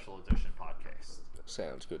special edition podcast.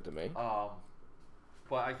 Sounds good to me.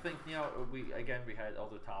 But I think we had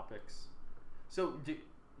other topics. So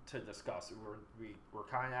to discuss, we're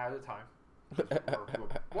kind of out of time.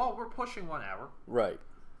 We're pushing 1 hour. Right.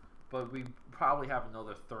 But we probably have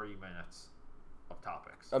another 30 minutes of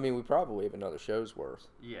topics. I mean, we probably have another show's worth.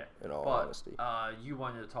 Yeah. In all honesty. You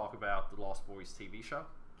wanted to talk about the Lost Boys TV show?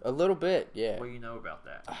 A little bit, yeah. What do you know about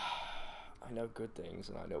that? I know good things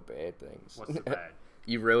and I know bad things. What's the bad?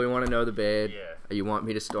 You really want to know the bad? Yeah. You want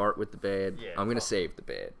me to start with the bad? Yeah. I'm going to save the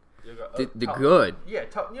bad. Go, the good. Yeah,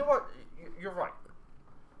 you know what? You're right.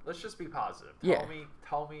 Let's just be positive.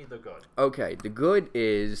 Tell me the good. Okay, the good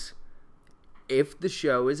is if the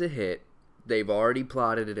show is a hit, they've already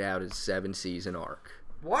plotted it out as 7-season arc.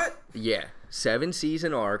 What? Yeah,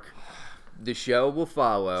 7-season arc. The show will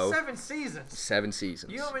follow 7 seasons. 7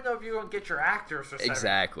 seasons. You don't even know if you're gonna get your actors for 7.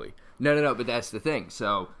 Exactly. No. But that's the thing.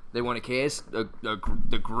 So they want to cast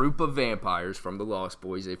the group of vampires from the Lost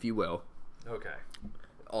Boys, if you will. Okay.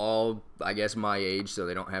 All, I guess, my age, so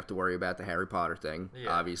they don't have to worry about the Harry Potter thing.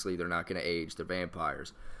 Yeah. Obviously, they're not going to age. They're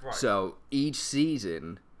vampires. Right. So each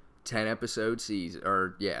season, 10-episode season,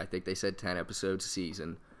 or yeah, I think they said 10 episodes a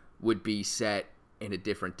season, would be set in a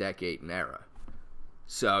different decade and era.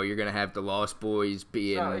 So you're going to have the Lost Boys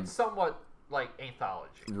being... So it's somewhat like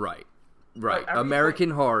anthology. Right. American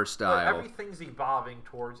Horror style. Everything's evolving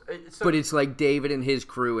towards... but it's like David and his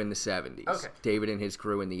crew in the 70s. Okay. David and his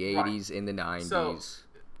crew in the 80s, in the 90s.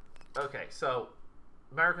 So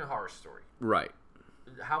American Horror Story. Right.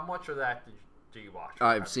 How much of that do you watch?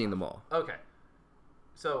 I've seen them all. Okay.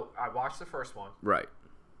 So I watched the first one. Right.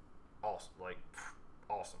 Awesome.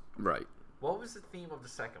 Right. What was the theme of the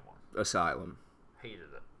second one? Asylum.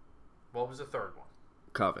 Hated it. What was the third one?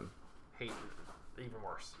 Coven. Hated it. Even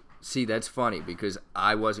worse. See, that's funny because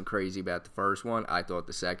I wasn't crazy about the first one. I thought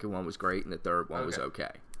the second one was great and the third one was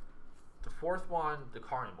okay. The fourth one, the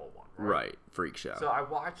carnival one, right? Right. Freak show. So I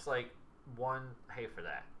watched one half of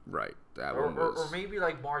that. Right. That or, one was... or maybe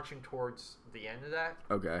marching towards the end of that.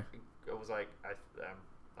 Okay. It was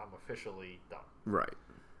I'm officially done. Right.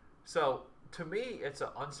 So to me, it's an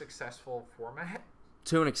unsuccessful format.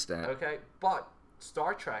 To an extent. Okay, but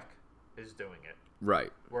Star Trek is doing it.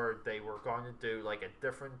 Right. Where they were going to do a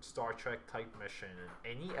different Star Trek type mission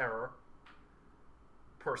in any era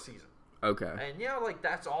per season. Okay. And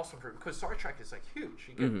that's awesome because Star Trek is huge.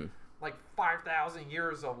 You get 5,000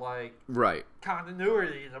 years of right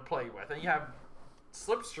continuity to play with, and you have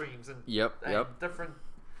slipstreams and different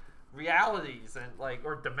realities and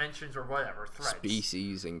or dimensions or whatever threads,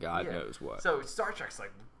 species and God knows what. So Star Trek's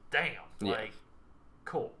damn,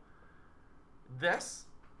 cool. This,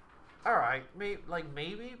 all right,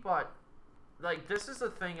 maybe, but this is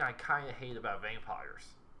the thing I kind of hate about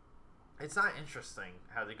vampires. It's not interesting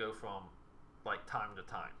how they go from time to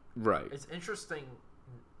time. Right. It's interesting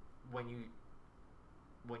when you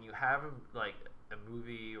have a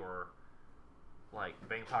movie or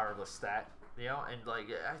Vampire Lestat, and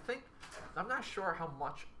I think I'm not sure how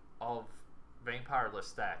much of Vampire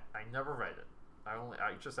Lestat. I never read it.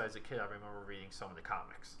 I just as a kid I remember reading some of the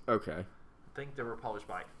comics. Okay. I think they were published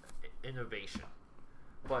by Innovation,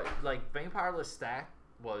 but Vampire Lestat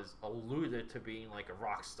was alluded to being a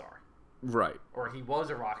rock star. Right. Or he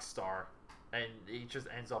was a rock star, and he just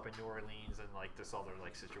ends up in New Orleans and this other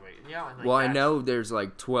situation. Yeah. And, well, I know there's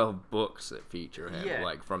 12 books that feature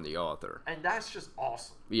him, from the author, and that's just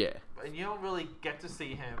awesome. Yeah. And you don't really get to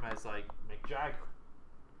see him as Mick Jagger.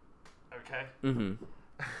 Okay. Mm-hmm.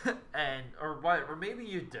 or maybe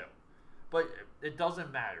you do, but it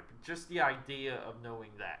doesn't matter. Just the idea of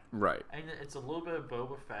knowing that. Right. And it's a little bit of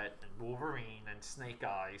Boba Fett and Wolverine and Snake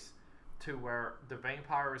Eyes, to where the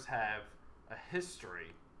vampires have a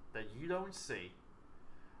history that you don't see,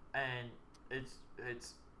 and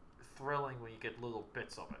it's thrilling when you get little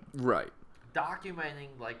bits of it. Right. Documenting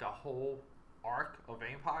a whole arc of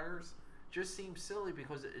vampires just seems silly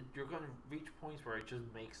because you're going to reach points where it just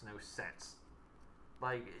makes no sense.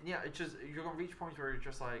 You're going to reach points where you're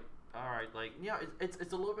just all right, it's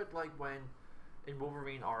a little bit like when in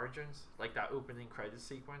Wolverine Origins, that opening credit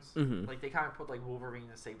sequence, they kind of put Wolverine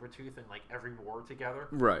and Sabretooth in every war together.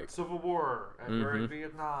 Right. Civil War, and we're in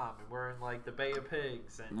Vietnam, and we're in the Bay of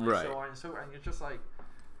Pigs, and so on and so on. And you're just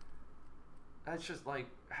that's just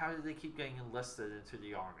how do they keep getting enlisted into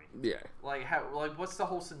the army? Yeah. How what's the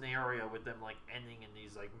whole scenario with them ending in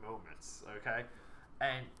these moments? Okay,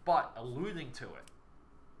 but alluding to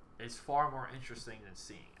it is far more interesting than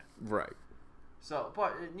seeing it. Right. So,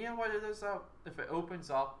 but you know what it is though? If it opens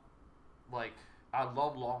up, I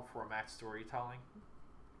love long format storytelling,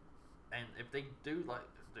 and if they do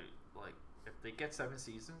if they get 7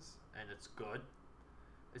 seasons and it's good,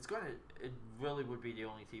 it really would be the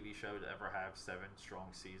only TV show to ever have 7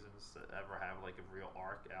 strong seasons, that ever have a real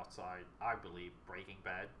arc outside, I believe, Breaking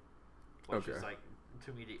Bad, which is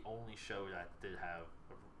to me the only show that did have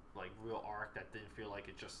a real arc that didn't feel like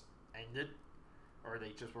it just ended. Or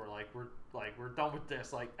they just were we're done with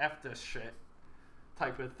this, F this shit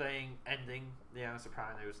type of thing, ending.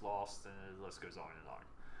 Sopranos, Lost, and the list goes on and on.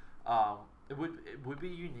 It would be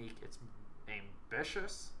unique. It's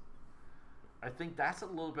ambitious. I think that's a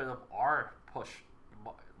little bit of our push,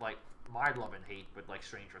 like my love and hate with like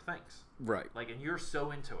Stranger Things. Right. Like, and you're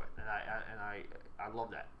so into it, and I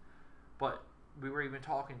love that. But we were even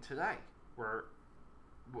talking today where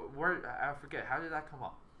I forget, how did that come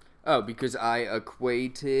up? Oh, because I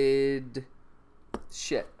equated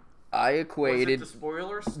Was it the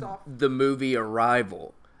spoiler stuff? The movie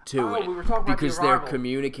Arrival to it. We were talking because about the they're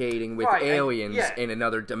communicating with aliens in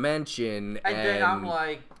another dimension, and then I'm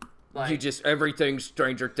like you just everything's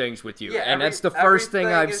Stranger Things with you, and that's the first thing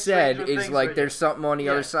I've said is like there's something on the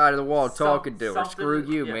other side of the wall talking to her. Screw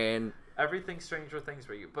you, man. Everything's Stranger Things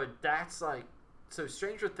with you, but that's like so.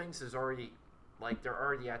 Stranger Things is already like they're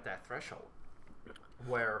already at that threshold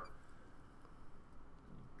where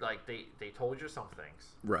like they told you some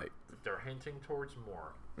things, right? They're hinting towards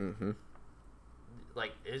more. Mm-hmm.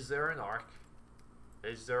 Like, is there an arc?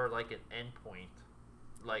 Is there like an end point?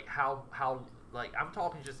 Like how like I'm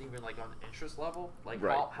talking just even like on the interest level. Like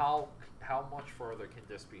right. how much further can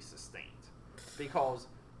this be sustained? Because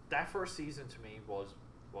that first season to me was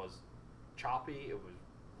choppy. It was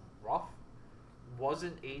rough.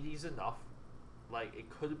 Wasn't 80s enough. Like it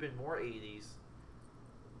could have been more 80s.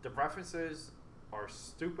 The references are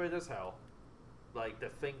stupid as hell. Like the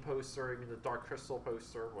Thing poster, even the Dark Crystal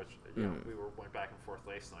poster, which you know, we went back and forth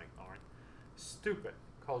last night on. Stupid,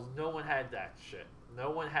 because no one had that shit. No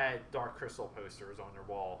one had Dark Crystal posters on their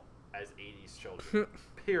wall as 80s children.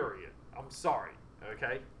 Period. I'm sorry.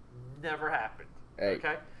 Okay, never happened. Hey.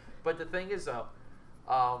 Okay, but the thing is, and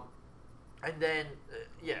then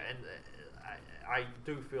I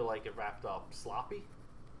do feel like it wrapped up sloppy.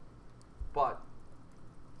 But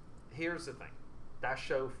here's the thing. That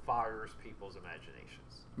show fires people's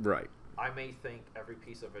imaginations. Right. I may think every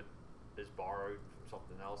piece of it is borrowed from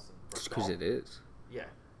something else. Because it is. Yeah.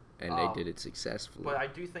 And they did it successfully. But I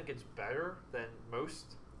do think it's better than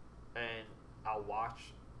most. And I'll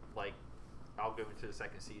watch, like, I'll go into the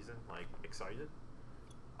second season, like, excited.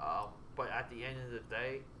 But at the end of the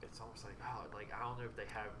day, it's almost like, I don't know if they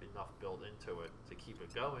have enough built into it to keep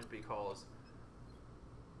it going because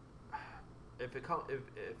if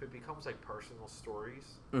it becomes like personal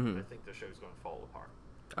stories, I think the show's going to fall apart.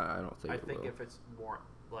 I don't think. I think if it's more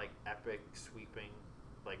like epic, sweeping,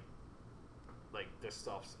 like this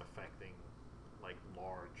stuff's affecting like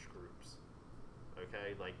large groups.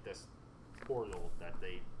 Okay, like this portal that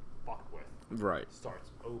they fuck with, right,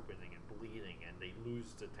 starts opening and bleeding, and they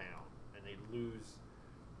lose the town, and they lose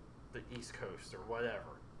the East Coast or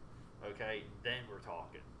whatever. Okay, then we're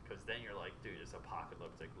talking. Because then you're like, dude, it's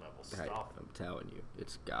apocalyptic level stuff. Hey, I'm telling you,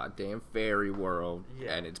 it's goddamn fairy world,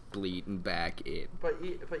 and it's bleeding back in. But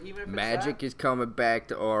even if magic it's that, is coming back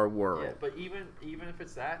to our world. Yeah, but even if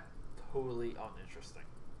it's that, totally uninteresting.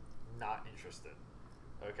 Not interested.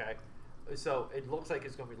 Okay, so it looks like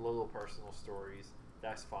it's gonna be little personal stories.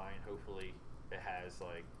 That's fine. Hopefully, it has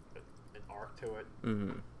like an arc to it.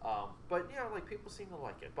 Mm-hmm. But you know, like people seem to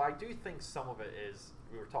like it. But I do think some of it is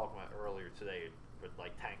we were talking about earlier today. With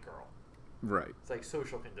like Tank Girl, right? It's like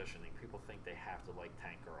social conditioning. People think they have to like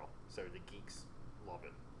Tank Girl, so the geeks love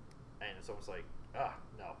it, and it's almost like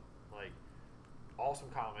no, like awesome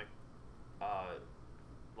comic,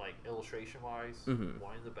 like illustration wise,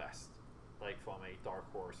 one of the best, like from a Dark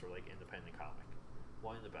Horse or like independent comic,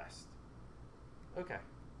 one of the best. Okay,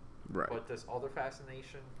 right. But this other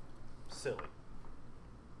fascination, silly.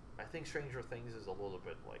 I think Stranger Things is a little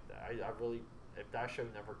bit like that. I really, if that show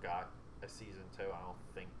never got a season 2, I don't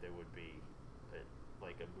think there would be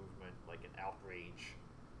like a movement, like an outrage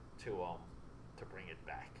to bring it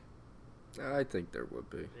back. I think there would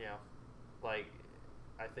be. Yeah, like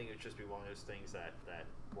I think it'd just be one of those things that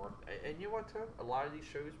work. And you know what? Too, a lot of these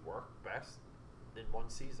shows work best in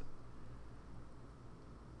one season.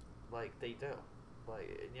 Like they do.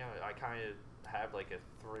 Like you know, I kind of have like a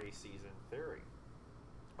 3-season theory.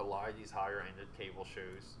 A lot of these higher ended cable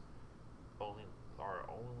shows are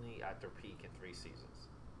only at their peak in 3 seasons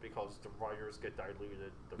because the writers get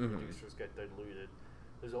diluted, the producers get diluted.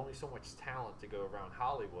 There's only so much talent to go around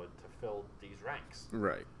Hollywood to fill these ranks.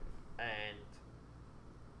 Right. And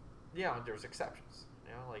yeah, there's exceptions.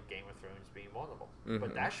 You know, like Game of Thrones being one of them.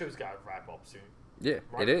 But that show's got to wrap up soon. Yeah,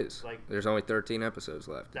 right? it is. Like there's only 13 episodes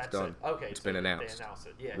left. It's done. It. Okay, it's been announced. They announced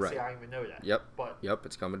it. Yeah. Right. See, I didn't even know that. Yep. But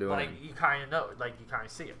it's coming to an end. Like you kind of know, like you kind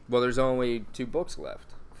of see it. Well, there's only 2 books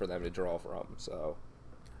left for them to draw from, so,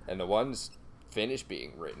 and the one's finished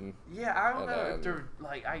being written. Yeah, I don't know. If they're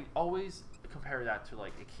like, I always compare that to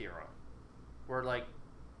like Akira, where like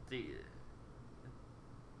the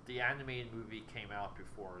animated movie came out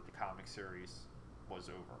before the comic series was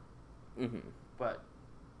over. But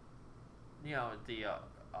you know, the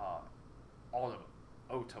Otomo,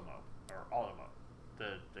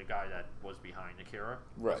 the guy that was behind Akira,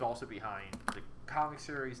 was also behind the comic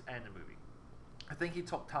series and the movie. I think he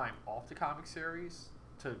took time off the comic series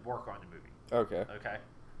to work on the movie. Okay.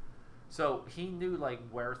 So he knew like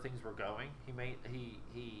where things were going.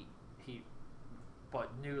 But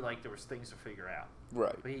knew like there was things to figure out.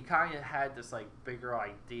 Right. But he kind of had this like bigger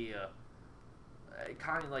idea,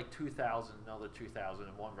 kind of like 2000, another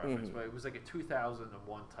 2001 reference, but it was like a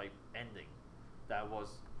 2001 type ending that was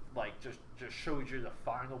like just showed you the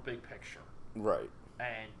final big picture. Right.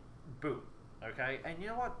 And boom. Okay. And you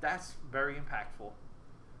know what? That's very impactful.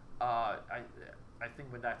 I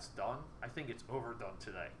think when that's done, I think it's overdone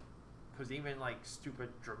today, because even like stupid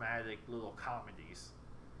dramatic little comedies.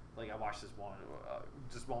 Like I watched this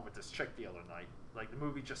one with this chick the other night. Like the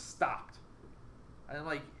movie just stopped, and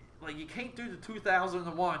like you can't do the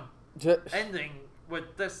 2001 ending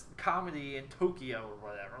with this comedy in Tokyo or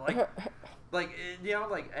whatever. Like you know,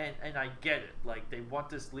 like and I get it. Like they want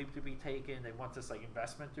this leap to be taken. They want this like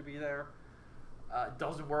investment to be there. It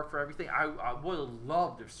doesn't work for everything. I would have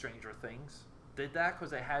loved if Stranger Things did that,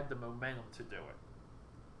 because they had the momentum to do it.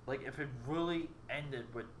 Like if it really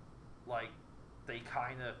ended with like. They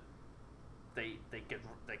get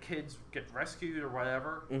the kids get rescued or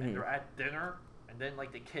whatever, and they're at dinner, and then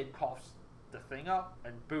like the kid coughs the thing up,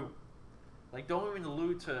 and boom. Like don't even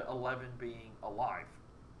allude to 11 being alive.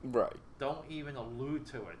 Right. Don't even allude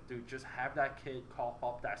to it, dude. Just have that kid cough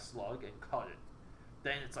up that slug and cut it.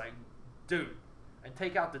 Then it's like, dude, and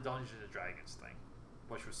take out the Dungeons and Dragons thing,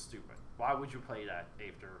 which was stupid. Why would you play that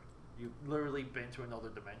after you've literally been to another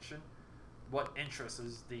dimension? What interests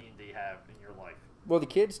does D&D have in your life? Well, the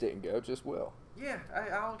kids didn't go, just Will. Yeah, I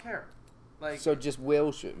don't care. Like, so just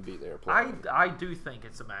Will shouldn't be there playing. I do think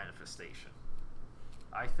it's a manifestation.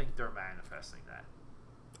 I think they're manifesting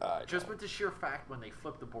that. Just with the sheer fact when they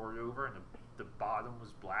flipped the board over and the bottom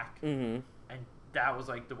was black, and that was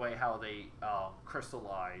like the way how they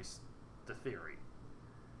crystallized the theory.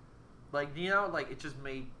 Like, you know, like it just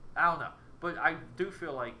made, I don't know, but I do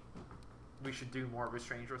feel like we should do more with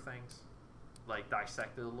Stranger Things. Like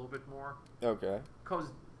dissect it a little bit more. Okay.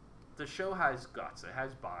 Because the show has guts. It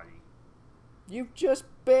has body. You've just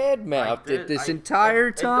badmouthed it this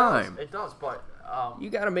entire time. It does, but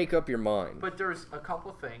you got to make up your mind. But there's a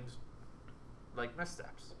couple things like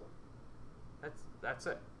missteps. That's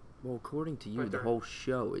it. Well, according to you, the whole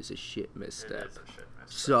show is a shit misstep. It is a shit misstep.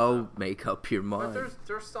 So make up your mind. But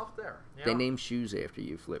there's stuff there. They name shoes after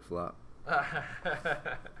you, flip flop. But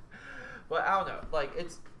I don't know. Like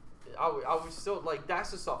it's. I was still like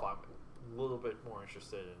that's the stuff I'm a little bit more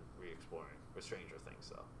interested in re-exploring with Stranger Things.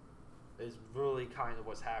 Though, is really kind of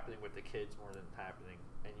what's happening with the kids more than happening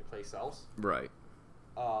anyplace else. Right.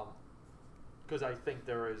 Because I think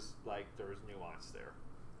there is nuance there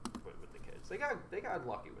with the kids. They got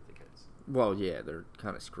lucky with the kids. Well, yeah, they're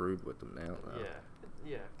kind of screwed with them now, though.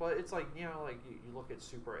 Yeah, but it's like you know, like you look at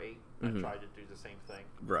Super 8 and tried to do the same thing.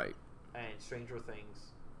 Right. And Stranger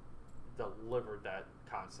Things delivered that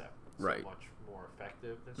concept so much more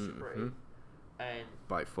effective than Super 8, and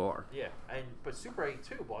by far. Yeah, but Super 8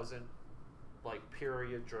 too wasn't like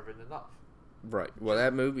period driven enough. Right. Well,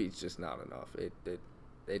 that movie's just not enough.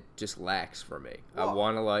 It just lacks for me. Well, I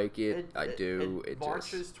want to like it. I do. It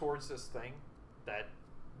marches towards this thing that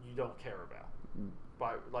you don't care about.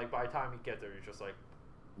 By the time you get there, you're just like,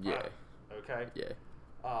 yeah, okay, yeah.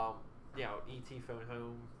 You know, E.T. Phone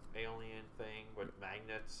Home. Alien thing with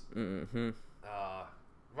magnets.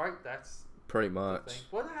 Right, that's pretty much.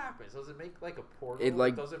 What happens? Does it make like a portal?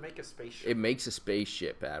 Does it make a spaceship? It makes a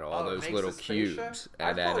spaceship out of all those little cubes.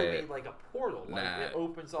 And I thought it made like a portal. Like it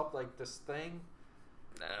opens up like this thing.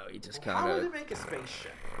 No, he just kind of. How would it make a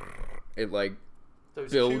spaceship? It like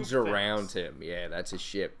builds around him. Yeah, that's a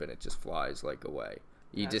ship, and it just flies like away.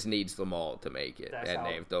 He just needs them all to make it, and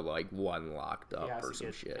they have to like one locked up or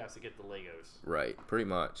some shit. He has to get the Legos. Right, pretty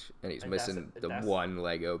much, and he's missing the one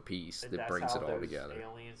Lego piece that brings it all together.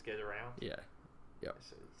 Aliens get around. Yeah, yeah.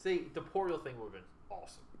 See, the portal thing would have been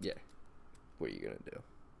awesome. Yeah. What are you gonna do?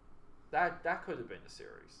 That could have been a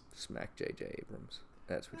series. Smack J.J. Abrams.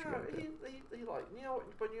 That's what you're gonna do. He like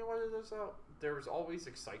but you know what it is? There's always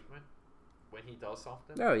excitement when he does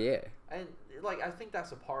something. Oh yeah. And like I think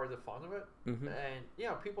that's a part of the fun of it. And you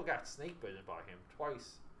know, people got snake bitten by him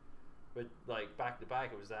twice, but like back to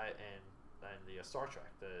back, it was that and the Star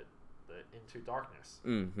Trek, the Into Darkness,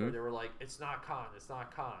 where they were like, it's not Khan,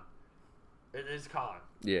 it is Khan.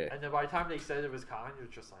 Yeah. And then by the time they said it was Khan, you're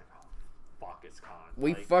just like, oh fuck, it's Khan.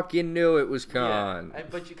 We fucking knew it was Khan. Yeah.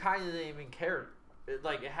 But you kind of didn't even care. It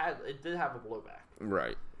did have a blowback.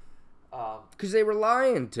 Right. Because they were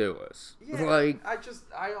lying to us. Yeah, like, I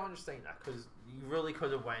don't understand that, because you really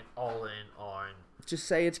could have went all in on... Just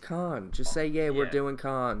say it's Khan. Just say, we're doing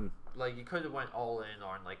Khan. Like, you could have went all in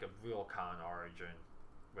on, like, a real Khan origin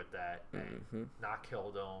with that, and not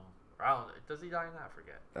killed him. Or I don't know. Does he die in that? I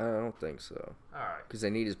forget. I don't think so. Alright. Because they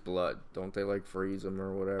need his blood. Don't they, like, freeze him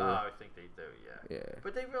or whatever? I think they do, yeah. Yeah.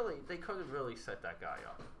 But they could have really set that guy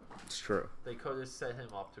up. It's true. They could have set him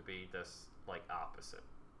up to be this, like, opposite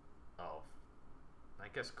of, I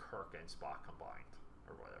guess, Kirk and Spock combined,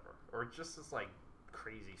 or whatever. Or just this, like,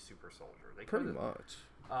 crazy super soldier. They Pretty much.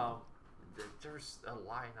 There's a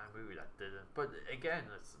lie in that movie that didn't. But, again,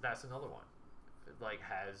 that's another one. It, like,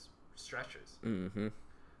 has stretches. Mm-hmm.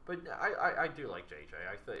 But I do like JJ.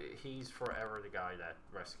 I think he's forever the guy that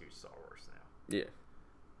rescues Star Wars now. Yeah.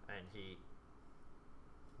 And he,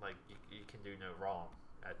 like, you can do no wrong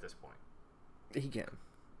at this point. He can.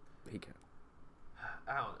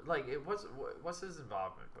 I don't like it. What's his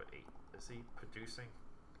involvement with 8? Is he producing?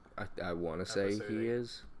 I want to say he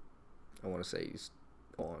is. I want to say he's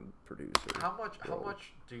on producer. How much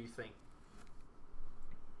do you think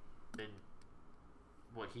in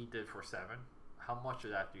what he did for 7? How much of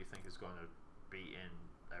that do you think is going to be in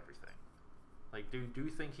everything? Like, do you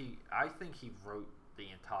think I think he wrote the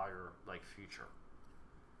entire, like, future.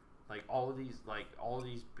 Like all these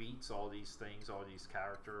beats, all these things, all these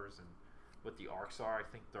characters, and what the arcs are. I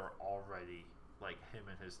think they're already, like, him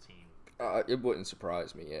and his team. It wouldn't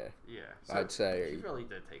surprise me. Yeah. Yeah. So I'd say he really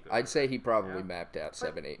did take over. I'd say he probably mapped out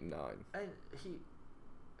 7, 8, and 9. And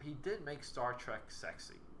he did make Star Trek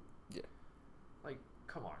sexy. Yeah. Like,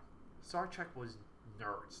 come on, Star Trek was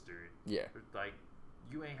nerds, dude. Yeah. Like,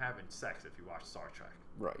 you ain't having sex if you watch Star Trek.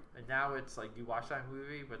 Right. And now it's like you watch that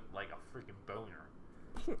movie with, like, a freaking boner.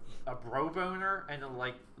 A bro boner and a,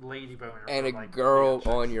 like, lady boner. And for, a like, girl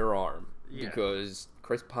on your arm. Yeah. Because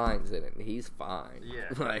Chris Pine's in it and he's fine. Yeah.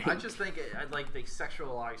 Like, I just think like they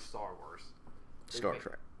sexualized Star Wars. Star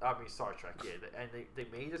Trek. Star Trek, yeah. And they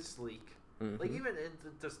made it sleek. Mm-hmm. Like, even in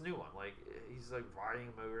this new one, like, he's, like, riding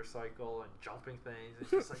a motorcycle and jumping things. It's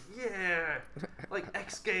just like, yeah, like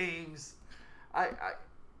X Games.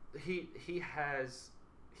 He has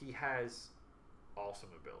awesome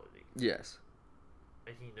ability. Yes.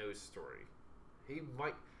 And he knows story. He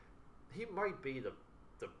might be the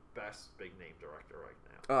best big name director right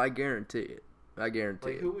now. Oh, I guarantee it. Like,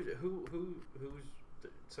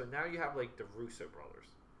 so now you have, like, the Russo brothers,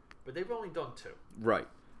 but they've only done 2. Right.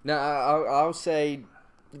 Now I'll say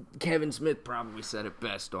Kevin Smith probably said it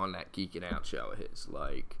best on that Geekin' Out show of his,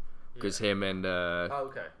 like, because him and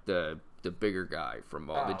the bigger guy from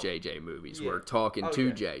all the JJ movies were talking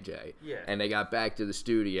to JJ, and they got back to the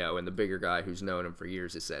studio, and the bigger guy who's known him for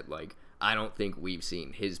years has said, like, I don't think we've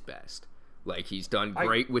seen his best. Like, he's done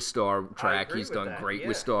great with Star Trek, he's done great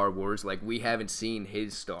with Star Wars. Like, we haven't seen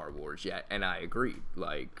his Star Wars yet, and I agreed.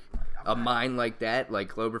 Like, a mind like that, like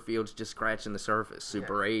Cloverfield's just scratching the surface.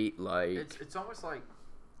 Super 8, like, it's almost like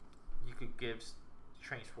you could give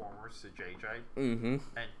Transformers to JJ, and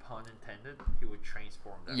pun intended, he would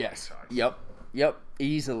transform that franchise. Yep,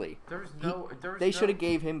 easily. They should have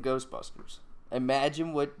gave him Ghostbusters.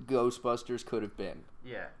 Imagine what Ghostbusters could have been.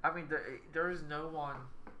 Yeah, I mean, there is no one,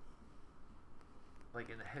 like,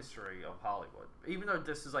 in the history of Hollywood, even though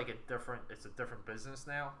this is, like, it's a different business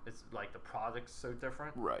now. It's like the product's so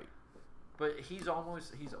different, right? But he's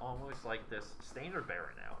almost like this standard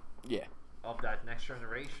bearer now. Yeah. Of that next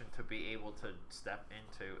generation to be able to step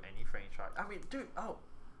into any franchise. I mean, dude,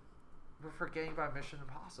 we're forgetting about Mission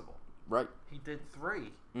Impossible. Right. He did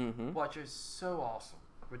 3, which is so awesome.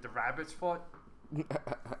 With the rabbit's foot.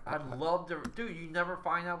 I love dude, you never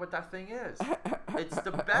find out what that thing is. It's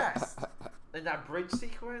the best. And that bridge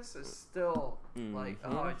sequence is still, like,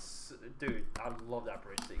 dude, I love that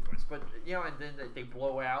bridge sequence. But, you know, and then they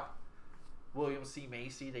blow out William C.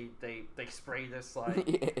 Macy. They spray this, like,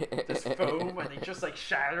 this foam, and they just, like,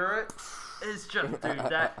 shatter it. It's just, dude,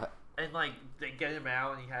 that, and, like, they get him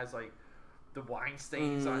out, and he has, like, the wine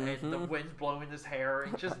stains on, and the wind's blowing his hair.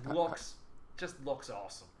 It just looks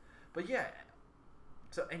awesome. But yeah,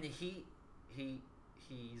 so, and he's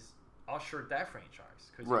ushered that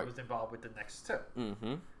franchise because he was involved with the next 2.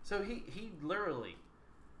 So he literally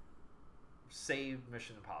saved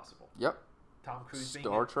Mission Impossible. Yep. Tom Cruise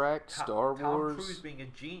Star Wars. Tom Cruise being a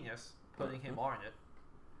genius, putting him on it.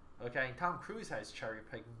 Okay, and Tom Cruise has cherry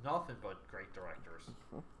picked nothing but great directors.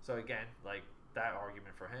 So again, like, that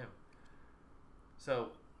argument for him. So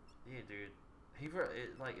yeah, dude,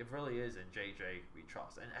 it really is in JJ we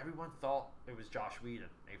trust, and everyone thought it was Joss Whedon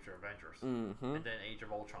after Avengers, and then Age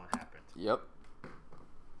of Ultron happened. Yep.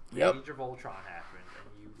 Age of Ultron happened,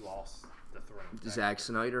 and you lost the throne. Zack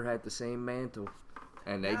Snyder had the same mantle,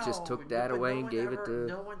 and they just took that away and gave it to.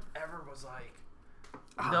 No one ever was like.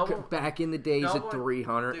 Back in the days of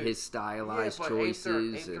 300, dude, his stylized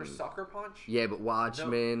choices after Sucker Punch. Yeah, but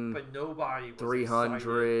Watchmen. But nobody was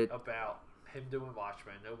 300 excited about him doing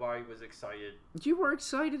Watchmen. Nobody was excited. You were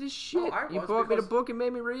excited as shit. Oh, you bought me the book and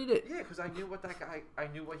made me read it. Yeah, because I knew what that guy. I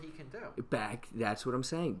knew what he can do. That's what I'm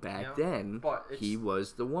saying. Back then, he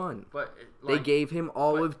was the one. But they gave him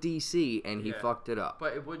all of DC, and he fucked it up.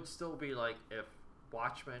 But it would still be like if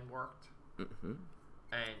Watchmen worked,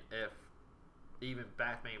 and if even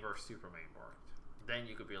Batman vs Superman worked, then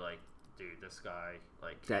you could be like, dude, this guy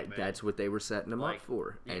that's what they were setting him up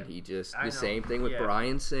for, and he just the same thing with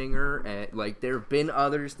Bryan Singer, and there have been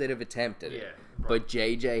others that have attempted it, but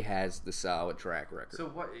JJ has the solid track record.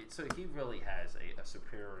 So he really has a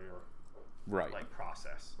superior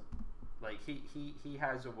process. Like he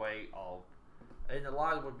has a way of, and a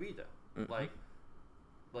lot of what we do, like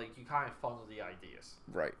you kind of funnel the ideas,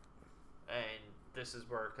 right? And this is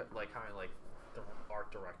where kind of like the art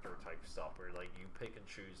director type stuff, where like you pick and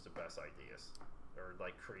choose the best ideas, or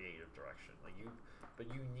like creative direction. But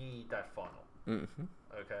you need that funnel.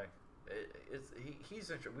 Okay, he's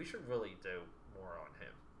interesting. We should really do more on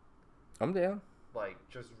him. I'm down. Like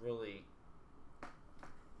just really,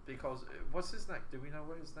 because what's his next? Do we know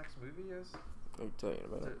what his next movie is? I'll tell you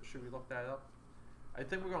about it. Should we look that up? I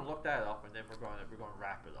think we're gonna look that up, and then we're gonna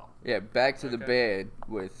wrap it up. Yeah, back to the bed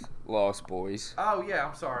with Lost Boys. Oh yeah,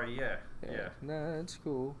 I'm sorry. Yeah. Nah, it's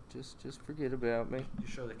cool. Just forget about me. You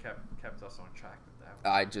should have kept us on track with that.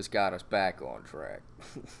 I just got us back on track.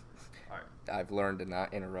 All right. I've learned to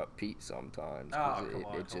not interrupt Pete sometimes. Oh, come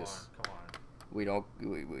on. We don't.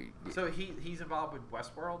 So he's involved with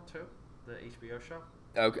Westworld too, the HBO show.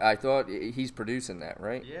 Okay, I thought he's producing that,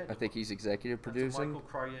 right? Yeah. I think he's executive producing. Michael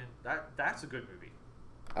Crichton. That's a good movie.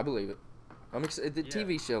 I believe it. I'm excited. The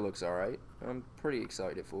TV show looks all right. I'm pretty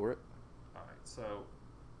excited for it. All right, so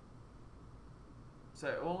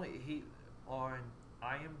only he on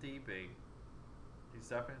IMDb. He's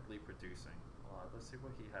definitely producing. Let's see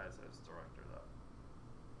what he has as director though.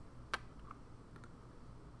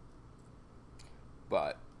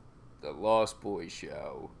 But the Lost Boys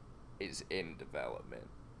show is in development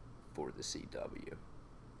for the CW.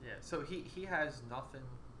 Yeah, so he has nothing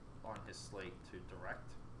on his slate to direct.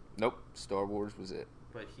 Nope, Star Wars was it.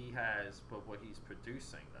 But what he's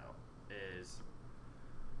producing though is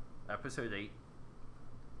Episode 8,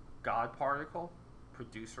 God Particle,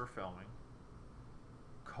 producer filming,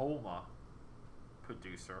 Coma,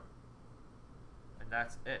 producer, and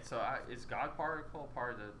that's it. So is God Particle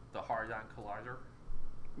part of the Hard-On Collider?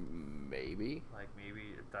 Maybe. Maybe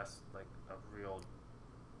if that's like a real.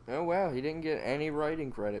 Oh wow, he didn't get any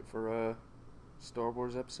writing credit for Star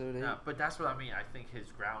Wars Episode 8. No, but that's what I mean. I think his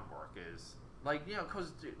groundwork is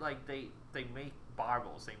because they make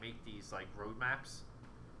Bibles, they make these roadmaps,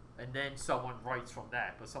 and then someone writes from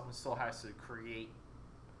that, but someone still has to create.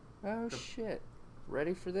 Oh shit!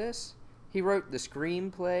 Ready for this? He wrote the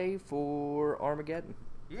screenplay for Armageddon.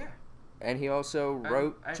 Yeah. And he also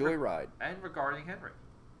wrote Joyride. And Regarding Henry.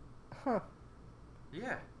 Huh.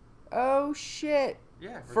 Yeah. Oh shit.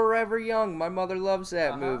 Yeah. Forever Young. My mother loves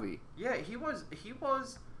that movie. Yeah, he was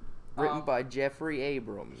written by Jeffrey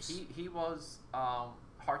Abrams. He was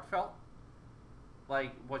heartfelt,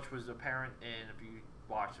 which was apparent in, if you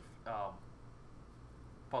watch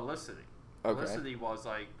Felicity. Okay. Felicity was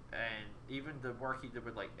and even the work he did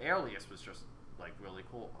with Alias was just really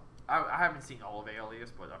cool. I haven't seen all of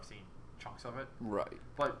Alias, but I've seen chunks of it. Right.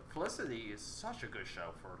 But Felicity is such a good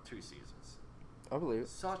show for 2 seasons. I believe it.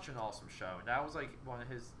 Such an awesome show, and that was one of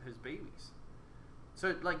his babies.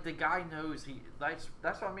 So the guy knows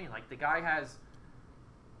that's what I mean. The guy has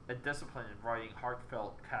a discipline in writing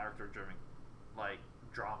heartfelt, character-driven,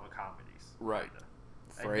 drama comedies. Right.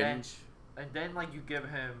 Fringe. And then you give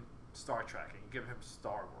him Star Trek, and you give him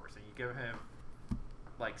Star Wars, and you give him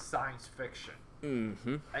science fiction.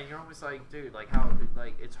 Mm-hmm. And you're almost dude, how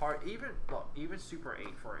it's hard. Even Super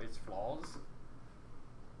 8 for its flaws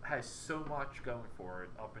has so much going for it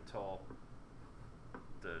up until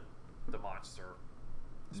the monster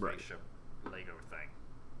spaceship Lego thing.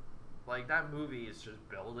 That movie is just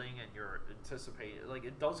building, and you're anticipating.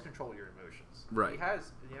 It does control your emotions. Right. He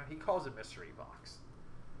has, he calls it mystery box.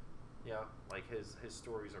 Yeah, his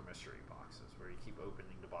stories are mystery boxes where you keep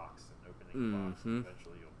opening the box and opening the box, and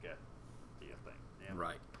eventually you'll get the thing. Yeah.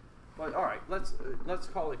 Right. But all right, let's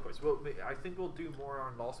call it quits. I think we'll do more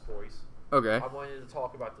on Lost Boys. Okay. I wanted to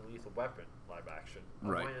talk about the Lethal Weapon live action. I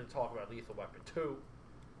wanted to talk about Lethal Weapon 2.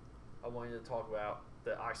 I wanted to talk about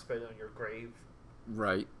the I Spit on Your Grave.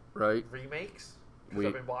 Right. Remakes. because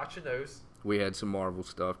I've been watching those. We had some Marvel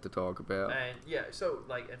stuff to talk about. And yeah, so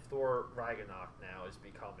like, and Thor Ragnarok now is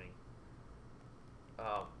becoming,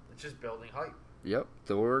 it's just building hype. Yep,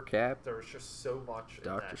 Thor, Cap. There's just so much.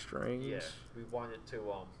 Doctor Strange. Yeah, we wanted to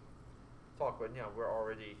talk, but we're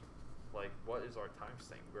already like, what is our time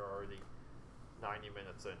stamp? We're already 90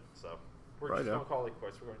 minutes in, so we're just gonna call it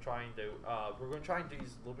quits. We're gonna try and do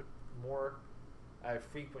these a little bit more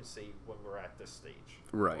frequency when we're at this stage,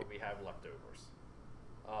 right? When we have leftovers.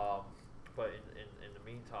 But in the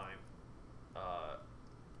meantime,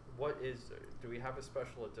 do we have a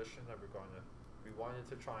special edition that we wanted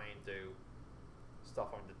to try and do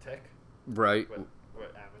stuff on the Tick, right?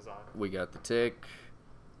 With Amazon. We got the Tick.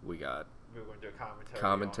 We were going to do a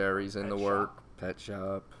commentaries in the work. Shop. Pet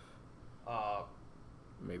Shop.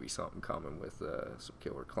 Maybe something coming with some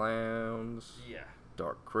Killer Clowns. Yeah.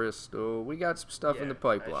 Dark Crystal. We got some stuff in the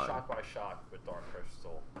pipeline. Shot by shot with Dark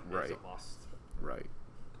Crystal is a must. Right.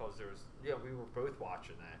 Because we were both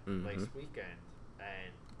watching that last weekend,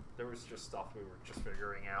 and there was just stuff we were just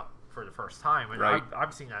figuring out for the first time. And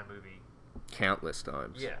I've seen that movie countless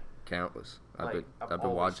times. Yeah. Countless. I've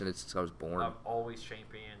been watching it since I was born. I've always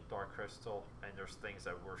championed Dark Crystal, and there's things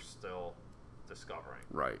that we're still discovering.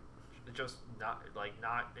 Right. Just not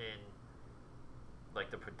in like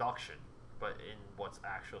the production, but in what's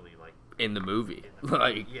actually like in the movie.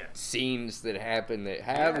 Scenes that happen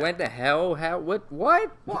that went to hell. What?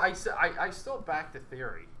 Well, I still back the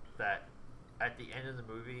theory that at the end of the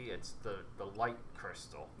movie, it's the light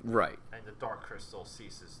crystal, right, and the dark crystal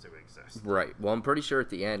ceases to exist. Right. Well, I'm pretty sure at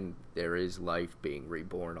the end there is life being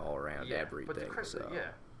reborn all around everything. But the crystal,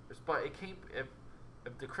 but it can't.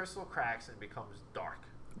 If the crystal cracks and becomes dark,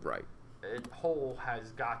 right, the whole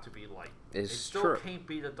has got to be light. It still true. Can't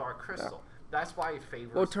be the dark crystal. No. That's why it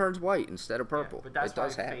favors. Well, it turns white instead of purple. Yeah, but that's why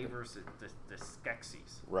it favors the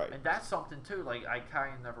Skeksis. Right. And that's something too. Like I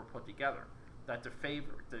kind of never put together that the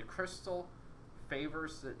crystal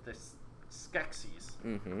favors the Skeksis.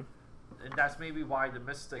 Mm-hmm. And that's maybe why the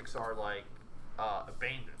Mystics are like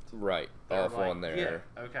abandoned. Right. Off on there.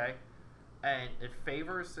 Yeah. Okay. And it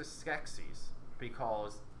favors the Skeksis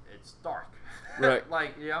because it's dark. Right.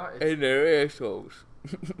 And they're assholes.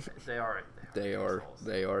 They are.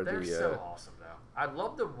 They're so awesome though. I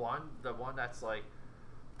love the one that's like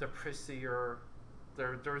the prissier.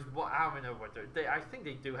 There's one, I don't know what I think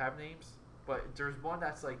they do have names, but there's one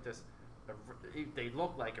that's like this. They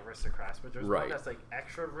look like aristocrats, but there's one that's like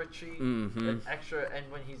extra richy and extra.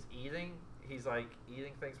 And when he's eating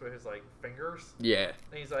eating things with his like fingers. Yeah.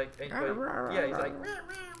 And he's like, he's like.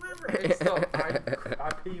 And so I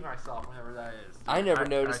pee myself whenever that is. I never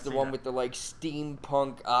noticed the one with the like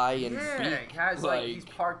steampunk eye and beak. He has like he's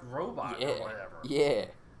part robot or whatever. Yeah.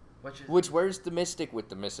 Where's the mystic with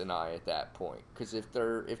the missing eye at that point? Because if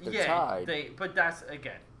they're tied, but that's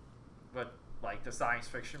again, but like the science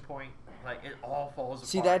fiction point, like it all falls apart.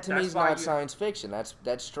 See, that to me is not science fiction. That's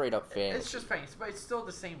straight up fantasy. It's just fantasy, but it's still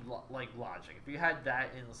the same like logic. If you had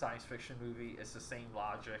that in a science fiction movie, it's the same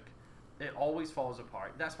logic. It always falls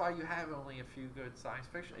apart. That's why you have only a few good science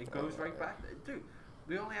fiction. It goes right back, dude.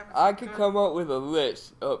 We only have. I could come up with a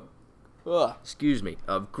list of.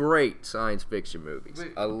 of great science fiction movies.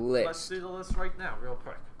 A list. Let's do the list right now, real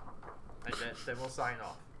quick, and then we'll sign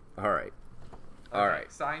off. All right. Okay, all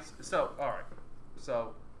right. Science. So, all right.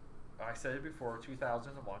 So, I said it before.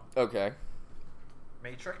 2001. Okay.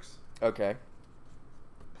 Matrix. Okay.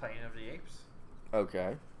 Planet of the Apes.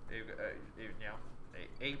 Okay.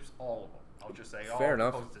 Apes, all of them. I'll just say all. Fair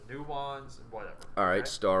enough. Opposed to new ones and whatever. All right.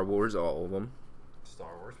 Star Wars, all of them.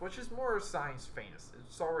 Star Wars, which is more science fantasy.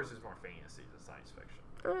 Star Wars is more fantasy than science fiction.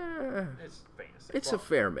 It's fantasy. It's a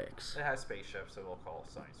fair mix. It has spaceships, so we'll call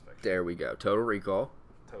it science fiction. There we go. Total Recall.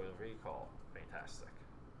 Total Recall. Fantastic.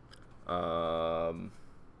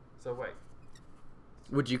 So wait.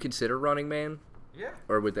 Would you consider Running Man? Yeah.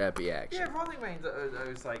 Or would that be action? Yeah, Running Man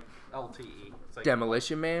is like LTE. It's like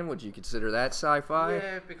Demolition Man? Would you consider that sci-fi?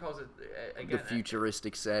 Yeah, because again, the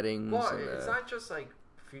futuristic settings. Well, it's not just like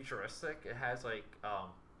futuristic. It has like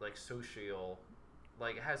social,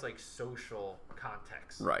 like it has like social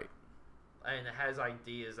context. Right. And it has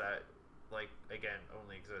ideas that, like, again,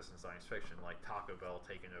 only exist in science fiction, like Taco Bell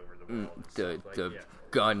taking over the world. The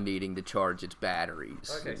gun needing to charge its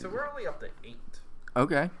batteries. Okay, so we're only up to 8.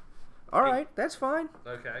 Okay. All right, that's fine.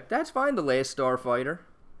 Okay. That's fine. The Last Starfighter.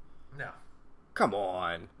 No. Come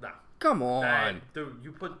on. No. Come on. Dude,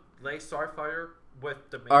 you put Last Starfighter with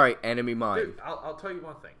the Matrix. All right, Enemy Mine. Dude, I'll tell you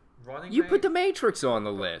one thing. You put the Matrix on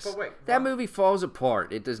the list. But wait. That movie falls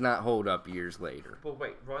apart. It does not hold up years later. But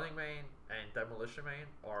wait, Running Man and Demolition Man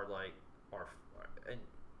are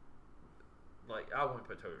like I wouldn't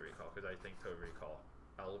put Total Recall because I think Total Recall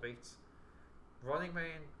elevates. Running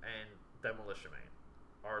Man and Demolition Man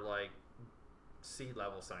are like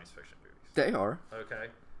C-level science fiction movies. They are. Okay,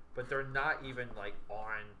 but they're not even like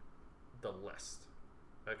on the list.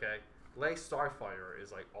 Okay, Last Starfighter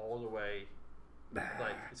is like all the way.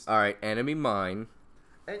 Like all right, Enemy Mine.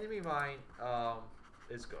 Enemy Mine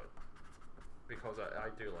is good because I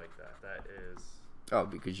do like that. That is. Oh,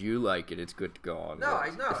 because you like it, it's good to go on. No, I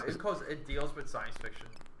know. It's because it deals with science fiction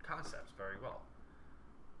concepts very well.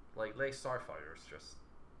 Like Last Starfighter is just.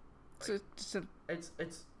 Like,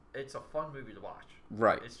 it's a fun movie to watch.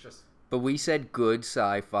 Right. It's just. But we said good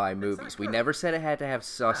sci-fi movies. We never said it had to have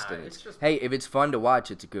sustenance. It's just, hey, if it's fun to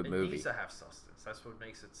watch, it's a good movie. It needs to have sustenance. That's what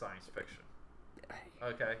makes it science fiction.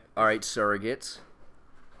 Okay. All right, Surrogates.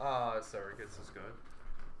 Surrogates is good.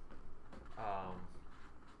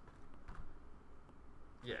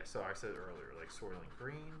 Yeah, so I said earlier, like Soylent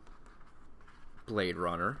Green. Blade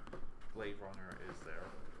Runner. Blade Runner is there.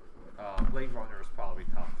 Blade Runner is probably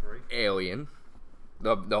top 3. Alien.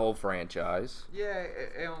 The whole franchise. Yeah,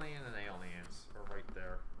 Alien and Aliens are right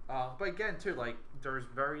there. But again, too, like, there's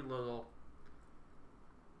very little,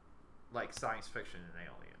 like, science fiction in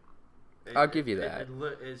Alien. I'll give you that.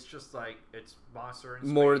 It's just, like, it's monster in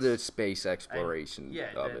space. More the space exploration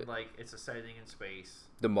of it. Like, it's a setting in space.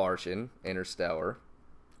 The Martian, Interstellar.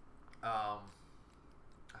 I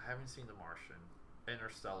haven't seen The Martian.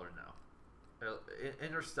 Interstellar, no.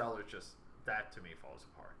 Interstellar just, that to me falls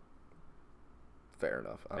apart. Fair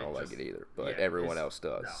enough. I don't like it either, but yeah, everyone else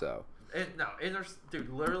does. So dude,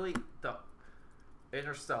 literally the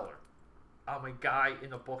Interstellar. I'm a guy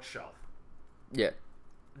in a bookshelf. Yeah.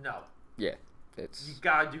 No. Yeah. You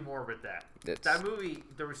gotta do more with that. That movie,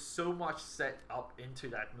 there was so much set up into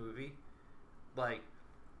that movie, like,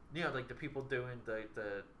 you know, like the people doing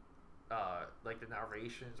the like the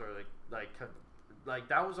narrations or like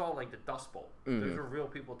that was all like the Dust Bowl. Mm-hmm. Those were real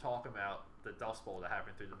people talking about the Dust Bowl that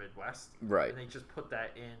happened through the Midwest, right? And they just put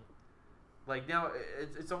that in, like now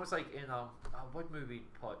it's almost like in what movie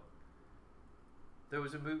put? There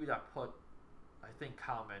was a movie that put, I think,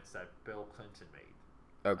 comments that Bill Clinton made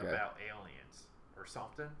about aliens or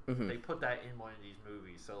something. Mm-hmm. They put that in one of these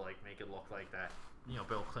movies, so like make it look like that. You know,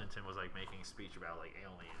 Bill Clinton was like making a speech about like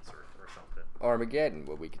aliens or something. Armageddon,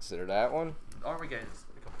 would we consider that one? Armageddon's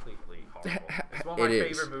completely horrible. It's one of my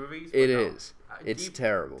favorite movies. It is. It's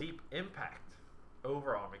terrible. Deep Impact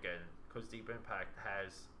over Armageddon, because Deep Impact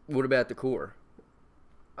has. What about The Core?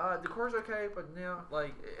 The Core's okay, but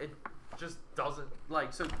like it just doesn't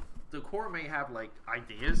like. So The Core may have like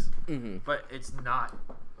ideas, mm-hmm. but it's not.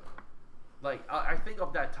 Like I think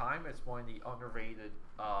of that time, it's one of the underrated.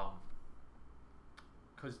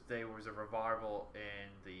 Because there was a revival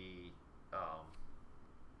in the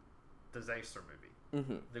disaster movie.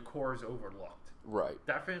 Mm-hmm. The Core is overlooked. Right.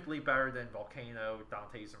 Definitely better than Volcano,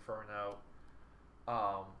 Dante's Inferno.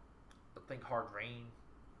 I think Hard Rain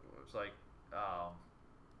was like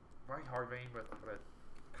Hard Rain with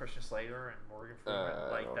Christian Slater and Morgan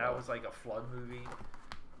Freeman. Like that was like a flood movie.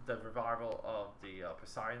 The revival of the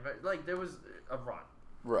Poseidon, like there was a run.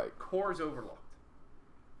 Right. Core is overlooked.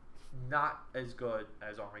 Not as good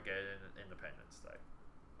as Armageddon and Independence Day.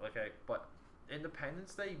 Okay, but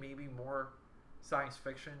Independence Day maybe more science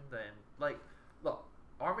fiction than like. Look,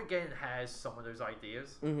 Armageddon has some of those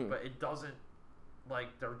ideas, mm-hmm. but it doesn't.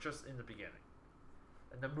 Like they're just in the beginning,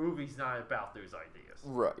 and the movie's not about those ideas.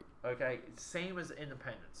 Right. Okay. Same as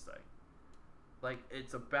Independence Day. Like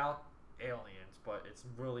it's about aliens, but it's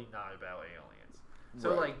really not about aliens.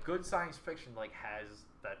 So like good science fiction like has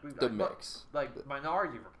that movie. The mix. Like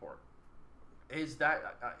Minority Report is that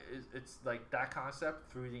it's like that concept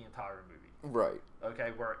through the entire movie. Right.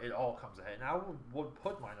 Okay, where it all comes ahead. And I would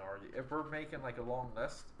put Minority, if we're making like a long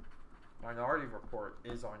list, Minority Report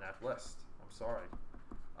is on that list. I'm sorry.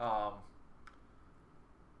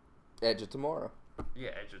 Edge of Tomorrow.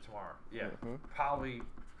 Yeah, Edge of Tomorrow. Yeah, mm-hmm. Probably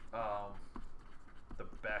the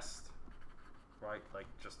best, right? Like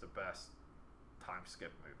just the best time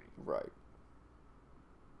skip movie. Right.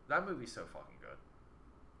 That movie's so fucking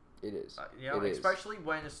good. It is. You know, especially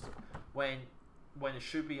when it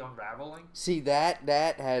should be unraveling. See that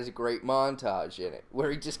has a great montage in it where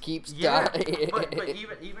he just keeps dying. But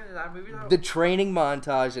even in that movie though, the training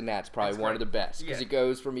montage in that's probably one of the best because it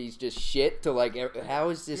goes from he's just shit to like how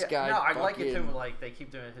is this guy? No, I like it too. Like they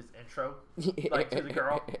keep doing his intro, like to the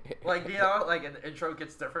girl, like you know, like an intro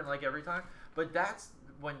gets different like every time. But that's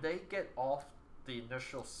when they get off the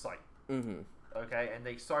initial site. Mm-hmm. Okay, and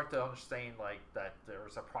they start to understand like that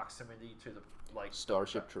there's a proximity to the like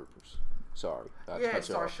Starship Troopers. Sorry. Yeah,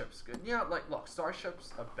 Starship's good. You know, like, look,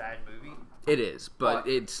 Starship's a bad movie. It is, but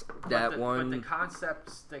it's that one. But the concept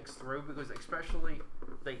sticks through because, especially,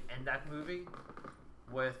 they end that movie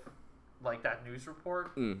with like that news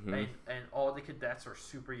report, and all the cadets are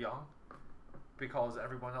super young because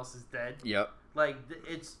everyone else is dead. Yep. Like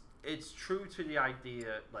it's true to the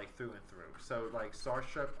idea, like through and through. So like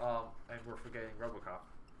Starship, and we're forgetting RoboCop.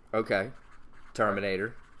 Okay.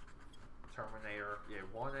 Terminator, yeah,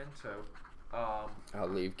 1 and 2. I'll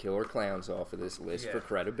leave Killer Clowns off of this list for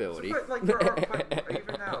credibility. So, but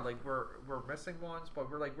even now, like we're missing ones, but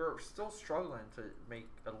we're still struggling to make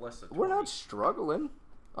a list of 20. We're not struggling.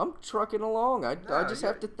 I'm trucking along. I just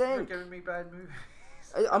have to think. You're giving me bad movies.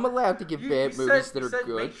 I'm allowed to give bad movies that are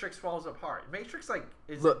good. Matrix falls apart. Matrix, like,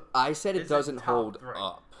 look, I said it doesn't hold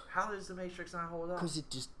up. How does the Matrix not hold up? Because it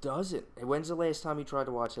just doesn't. When's the last time you tried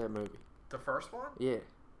to watch that movie? The first one? Yeah.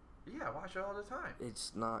 Yeah, I watch it all the time.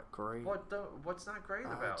 It's not great. What's not great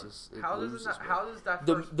about it? How does that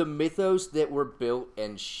the mythos that were built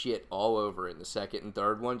and shit all over in the second and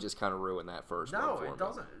third one just kind of ruined that first one for me. No, it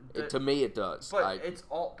doesn't. To me, it does. But it's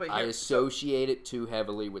all. But I associate it too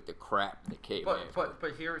heavily with the crap that came after.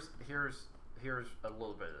 But here's a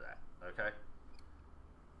little bit of that. Okay.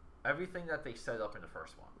 Everything that they set up in the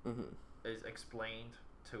first one is explained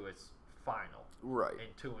to its final. Right.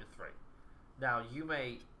 In 2 and 3. Now you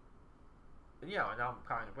may. Yeah, and I'm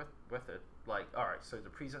kind of with it. Like, all right, so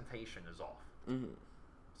the presentation is off.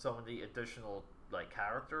 Some of the additional like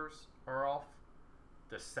characters are off.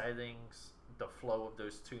 The settings, the flow of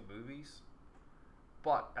those 2 movies.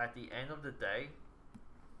 But at the end of the day,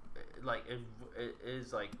 like it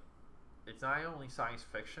is like it's not only science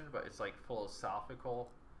fiction, but it's like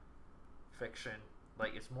philosophical fiction.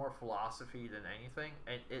 Like it's more philosophy than anything,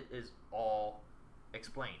 and it is all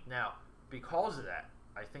explained. Now, because of that,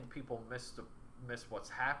 I think people miss what's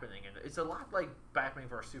happening, and it's a lot like Batman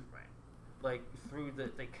vs Superman. Like through the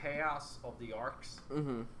chaos of the arcs,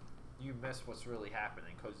 you miss what's really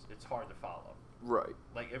happening because it's hard to follow. Right.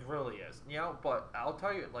 Like it really is, you know. But I'll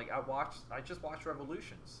tell you, like I just watched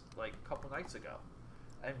Revolutions like a couple nights ago,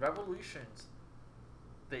 and Revolutions,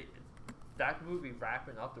 that movie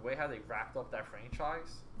wrapping up the way how they wrapped up that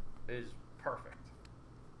franchise is perfect.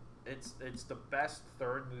 It's the best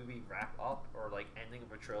third movie wrap up or like ending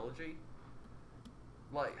of a trilogy.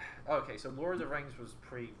 Like, okay, so Lord of the Rings was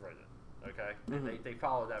pre-written, okay, and they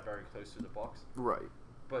followed that very close to the books, right?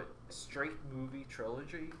 But straight movie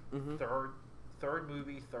trilogy, third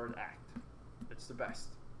movie, third act, it's the best.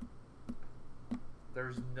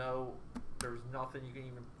 There's nothing you can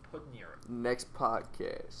even put near it. Next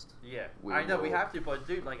podcast. Yeah, I know we have to, but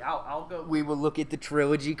dude, like I'll go. We will look at the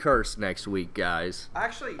trilogy curse next week, guys.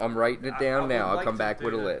 Actually, I'm writing it down now. I'll come back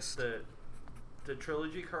with a list. The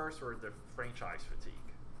trilogy curse or the franchise fatigue,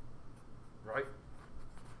 right?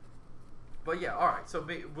 But yeah, all right. So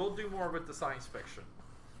we'll do more with the science fiction.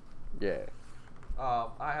 Yeah.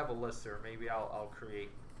 I have a list here. Maybe I'll create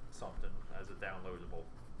something as a downloadable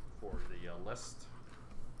for the list.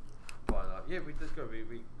 But yeah, we did good.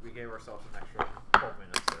 We gave ourselves an extra 12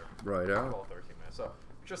 minutes there. Right on. 12, 13 minutes. So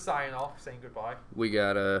just signing off, saying goodbye. We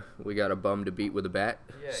got a bum to beat with a bat.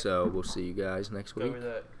 Yeah. So we'll see you guys next week. Go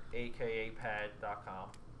to AKAPAD.com.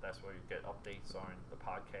 That's where you get updates on the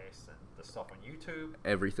podcast and the stuff on YouTube.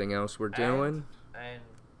 Everything else we're doing. And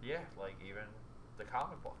yeah, like even the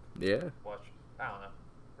comic book. Yeah. I don't know.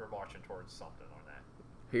 We're marching towards something on that.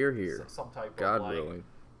 Here. So, some type God of like willing.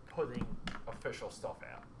 Putting official stuff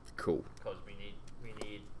out. Cool. Because we need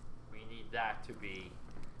that to be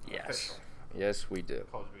official. Yes, we do.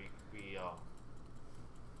 Because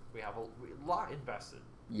we have a lot invested.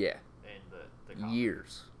 Yeah. In the comic.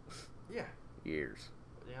 Years. Yeah. Years.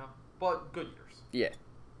 Yeah, but good years. Yeah.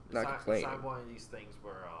 Not complaining. It's not one of these things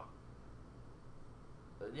where,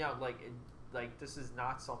 like this is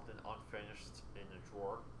not something unfinished in the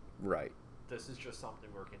drawer. Right. This is just something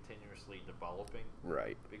we're continuously developing.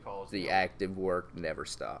 Right. Because the active work never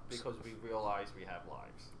stops. Because we realize we have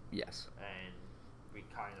lives. Yes. And we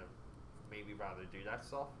kind of maybe rather do that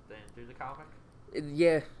stuff than do the comic.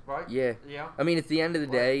 Yeah. Right. Yeah. Yeah. I mean, at the end of the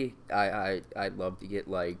day, I'd love to get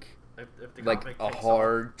like a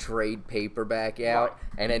hard trade paperback out,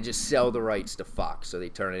 and then just sell the rights to Fox, so they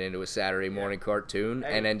turn it into a Saturday morning cartoon,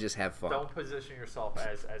 and then just have fun. Don't position yourself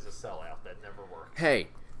as a sellout. That never works. Hey.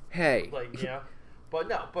 Like, yeah. But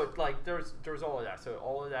no, like there's all of that. So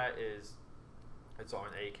all of that it's on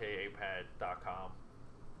AKAPAD.com,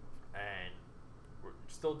 and we're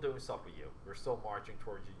still doing stuff with you. We're still marching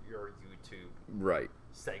towards your YouTube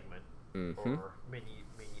segment or mini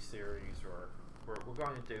series, or we're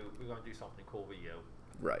going to do something cool with you.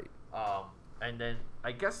 Right. And then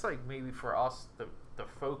I guess like maybe for us the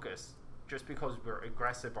focus, just because we're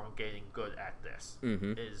aggressive on getting good at this,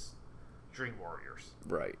 is Dream Warriors.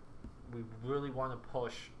 Right. We really want to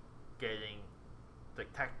push getting the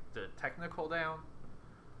technical down,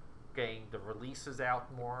 getting the releases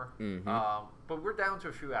out more. But we're down to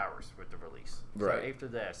a few hours with the release. Right. So after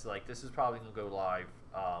this, like this is probably gonna go live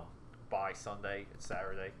by Sunday. It's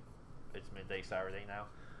Saturday. It's midday Saturday now.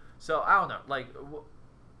 So I don't know. Like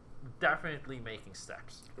definitely making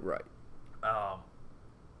steps. Right.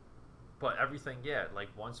 But everything, yeah. Like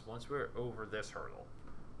once we're over this hurdle,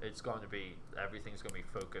 everything's gonna be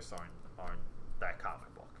focused on that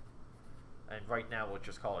comic book. And right now we'll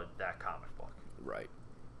just call it that comic book. Right.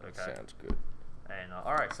 Okay. Sounds good. And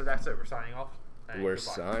all right, so that's it. We're signing off. We're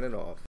signing off.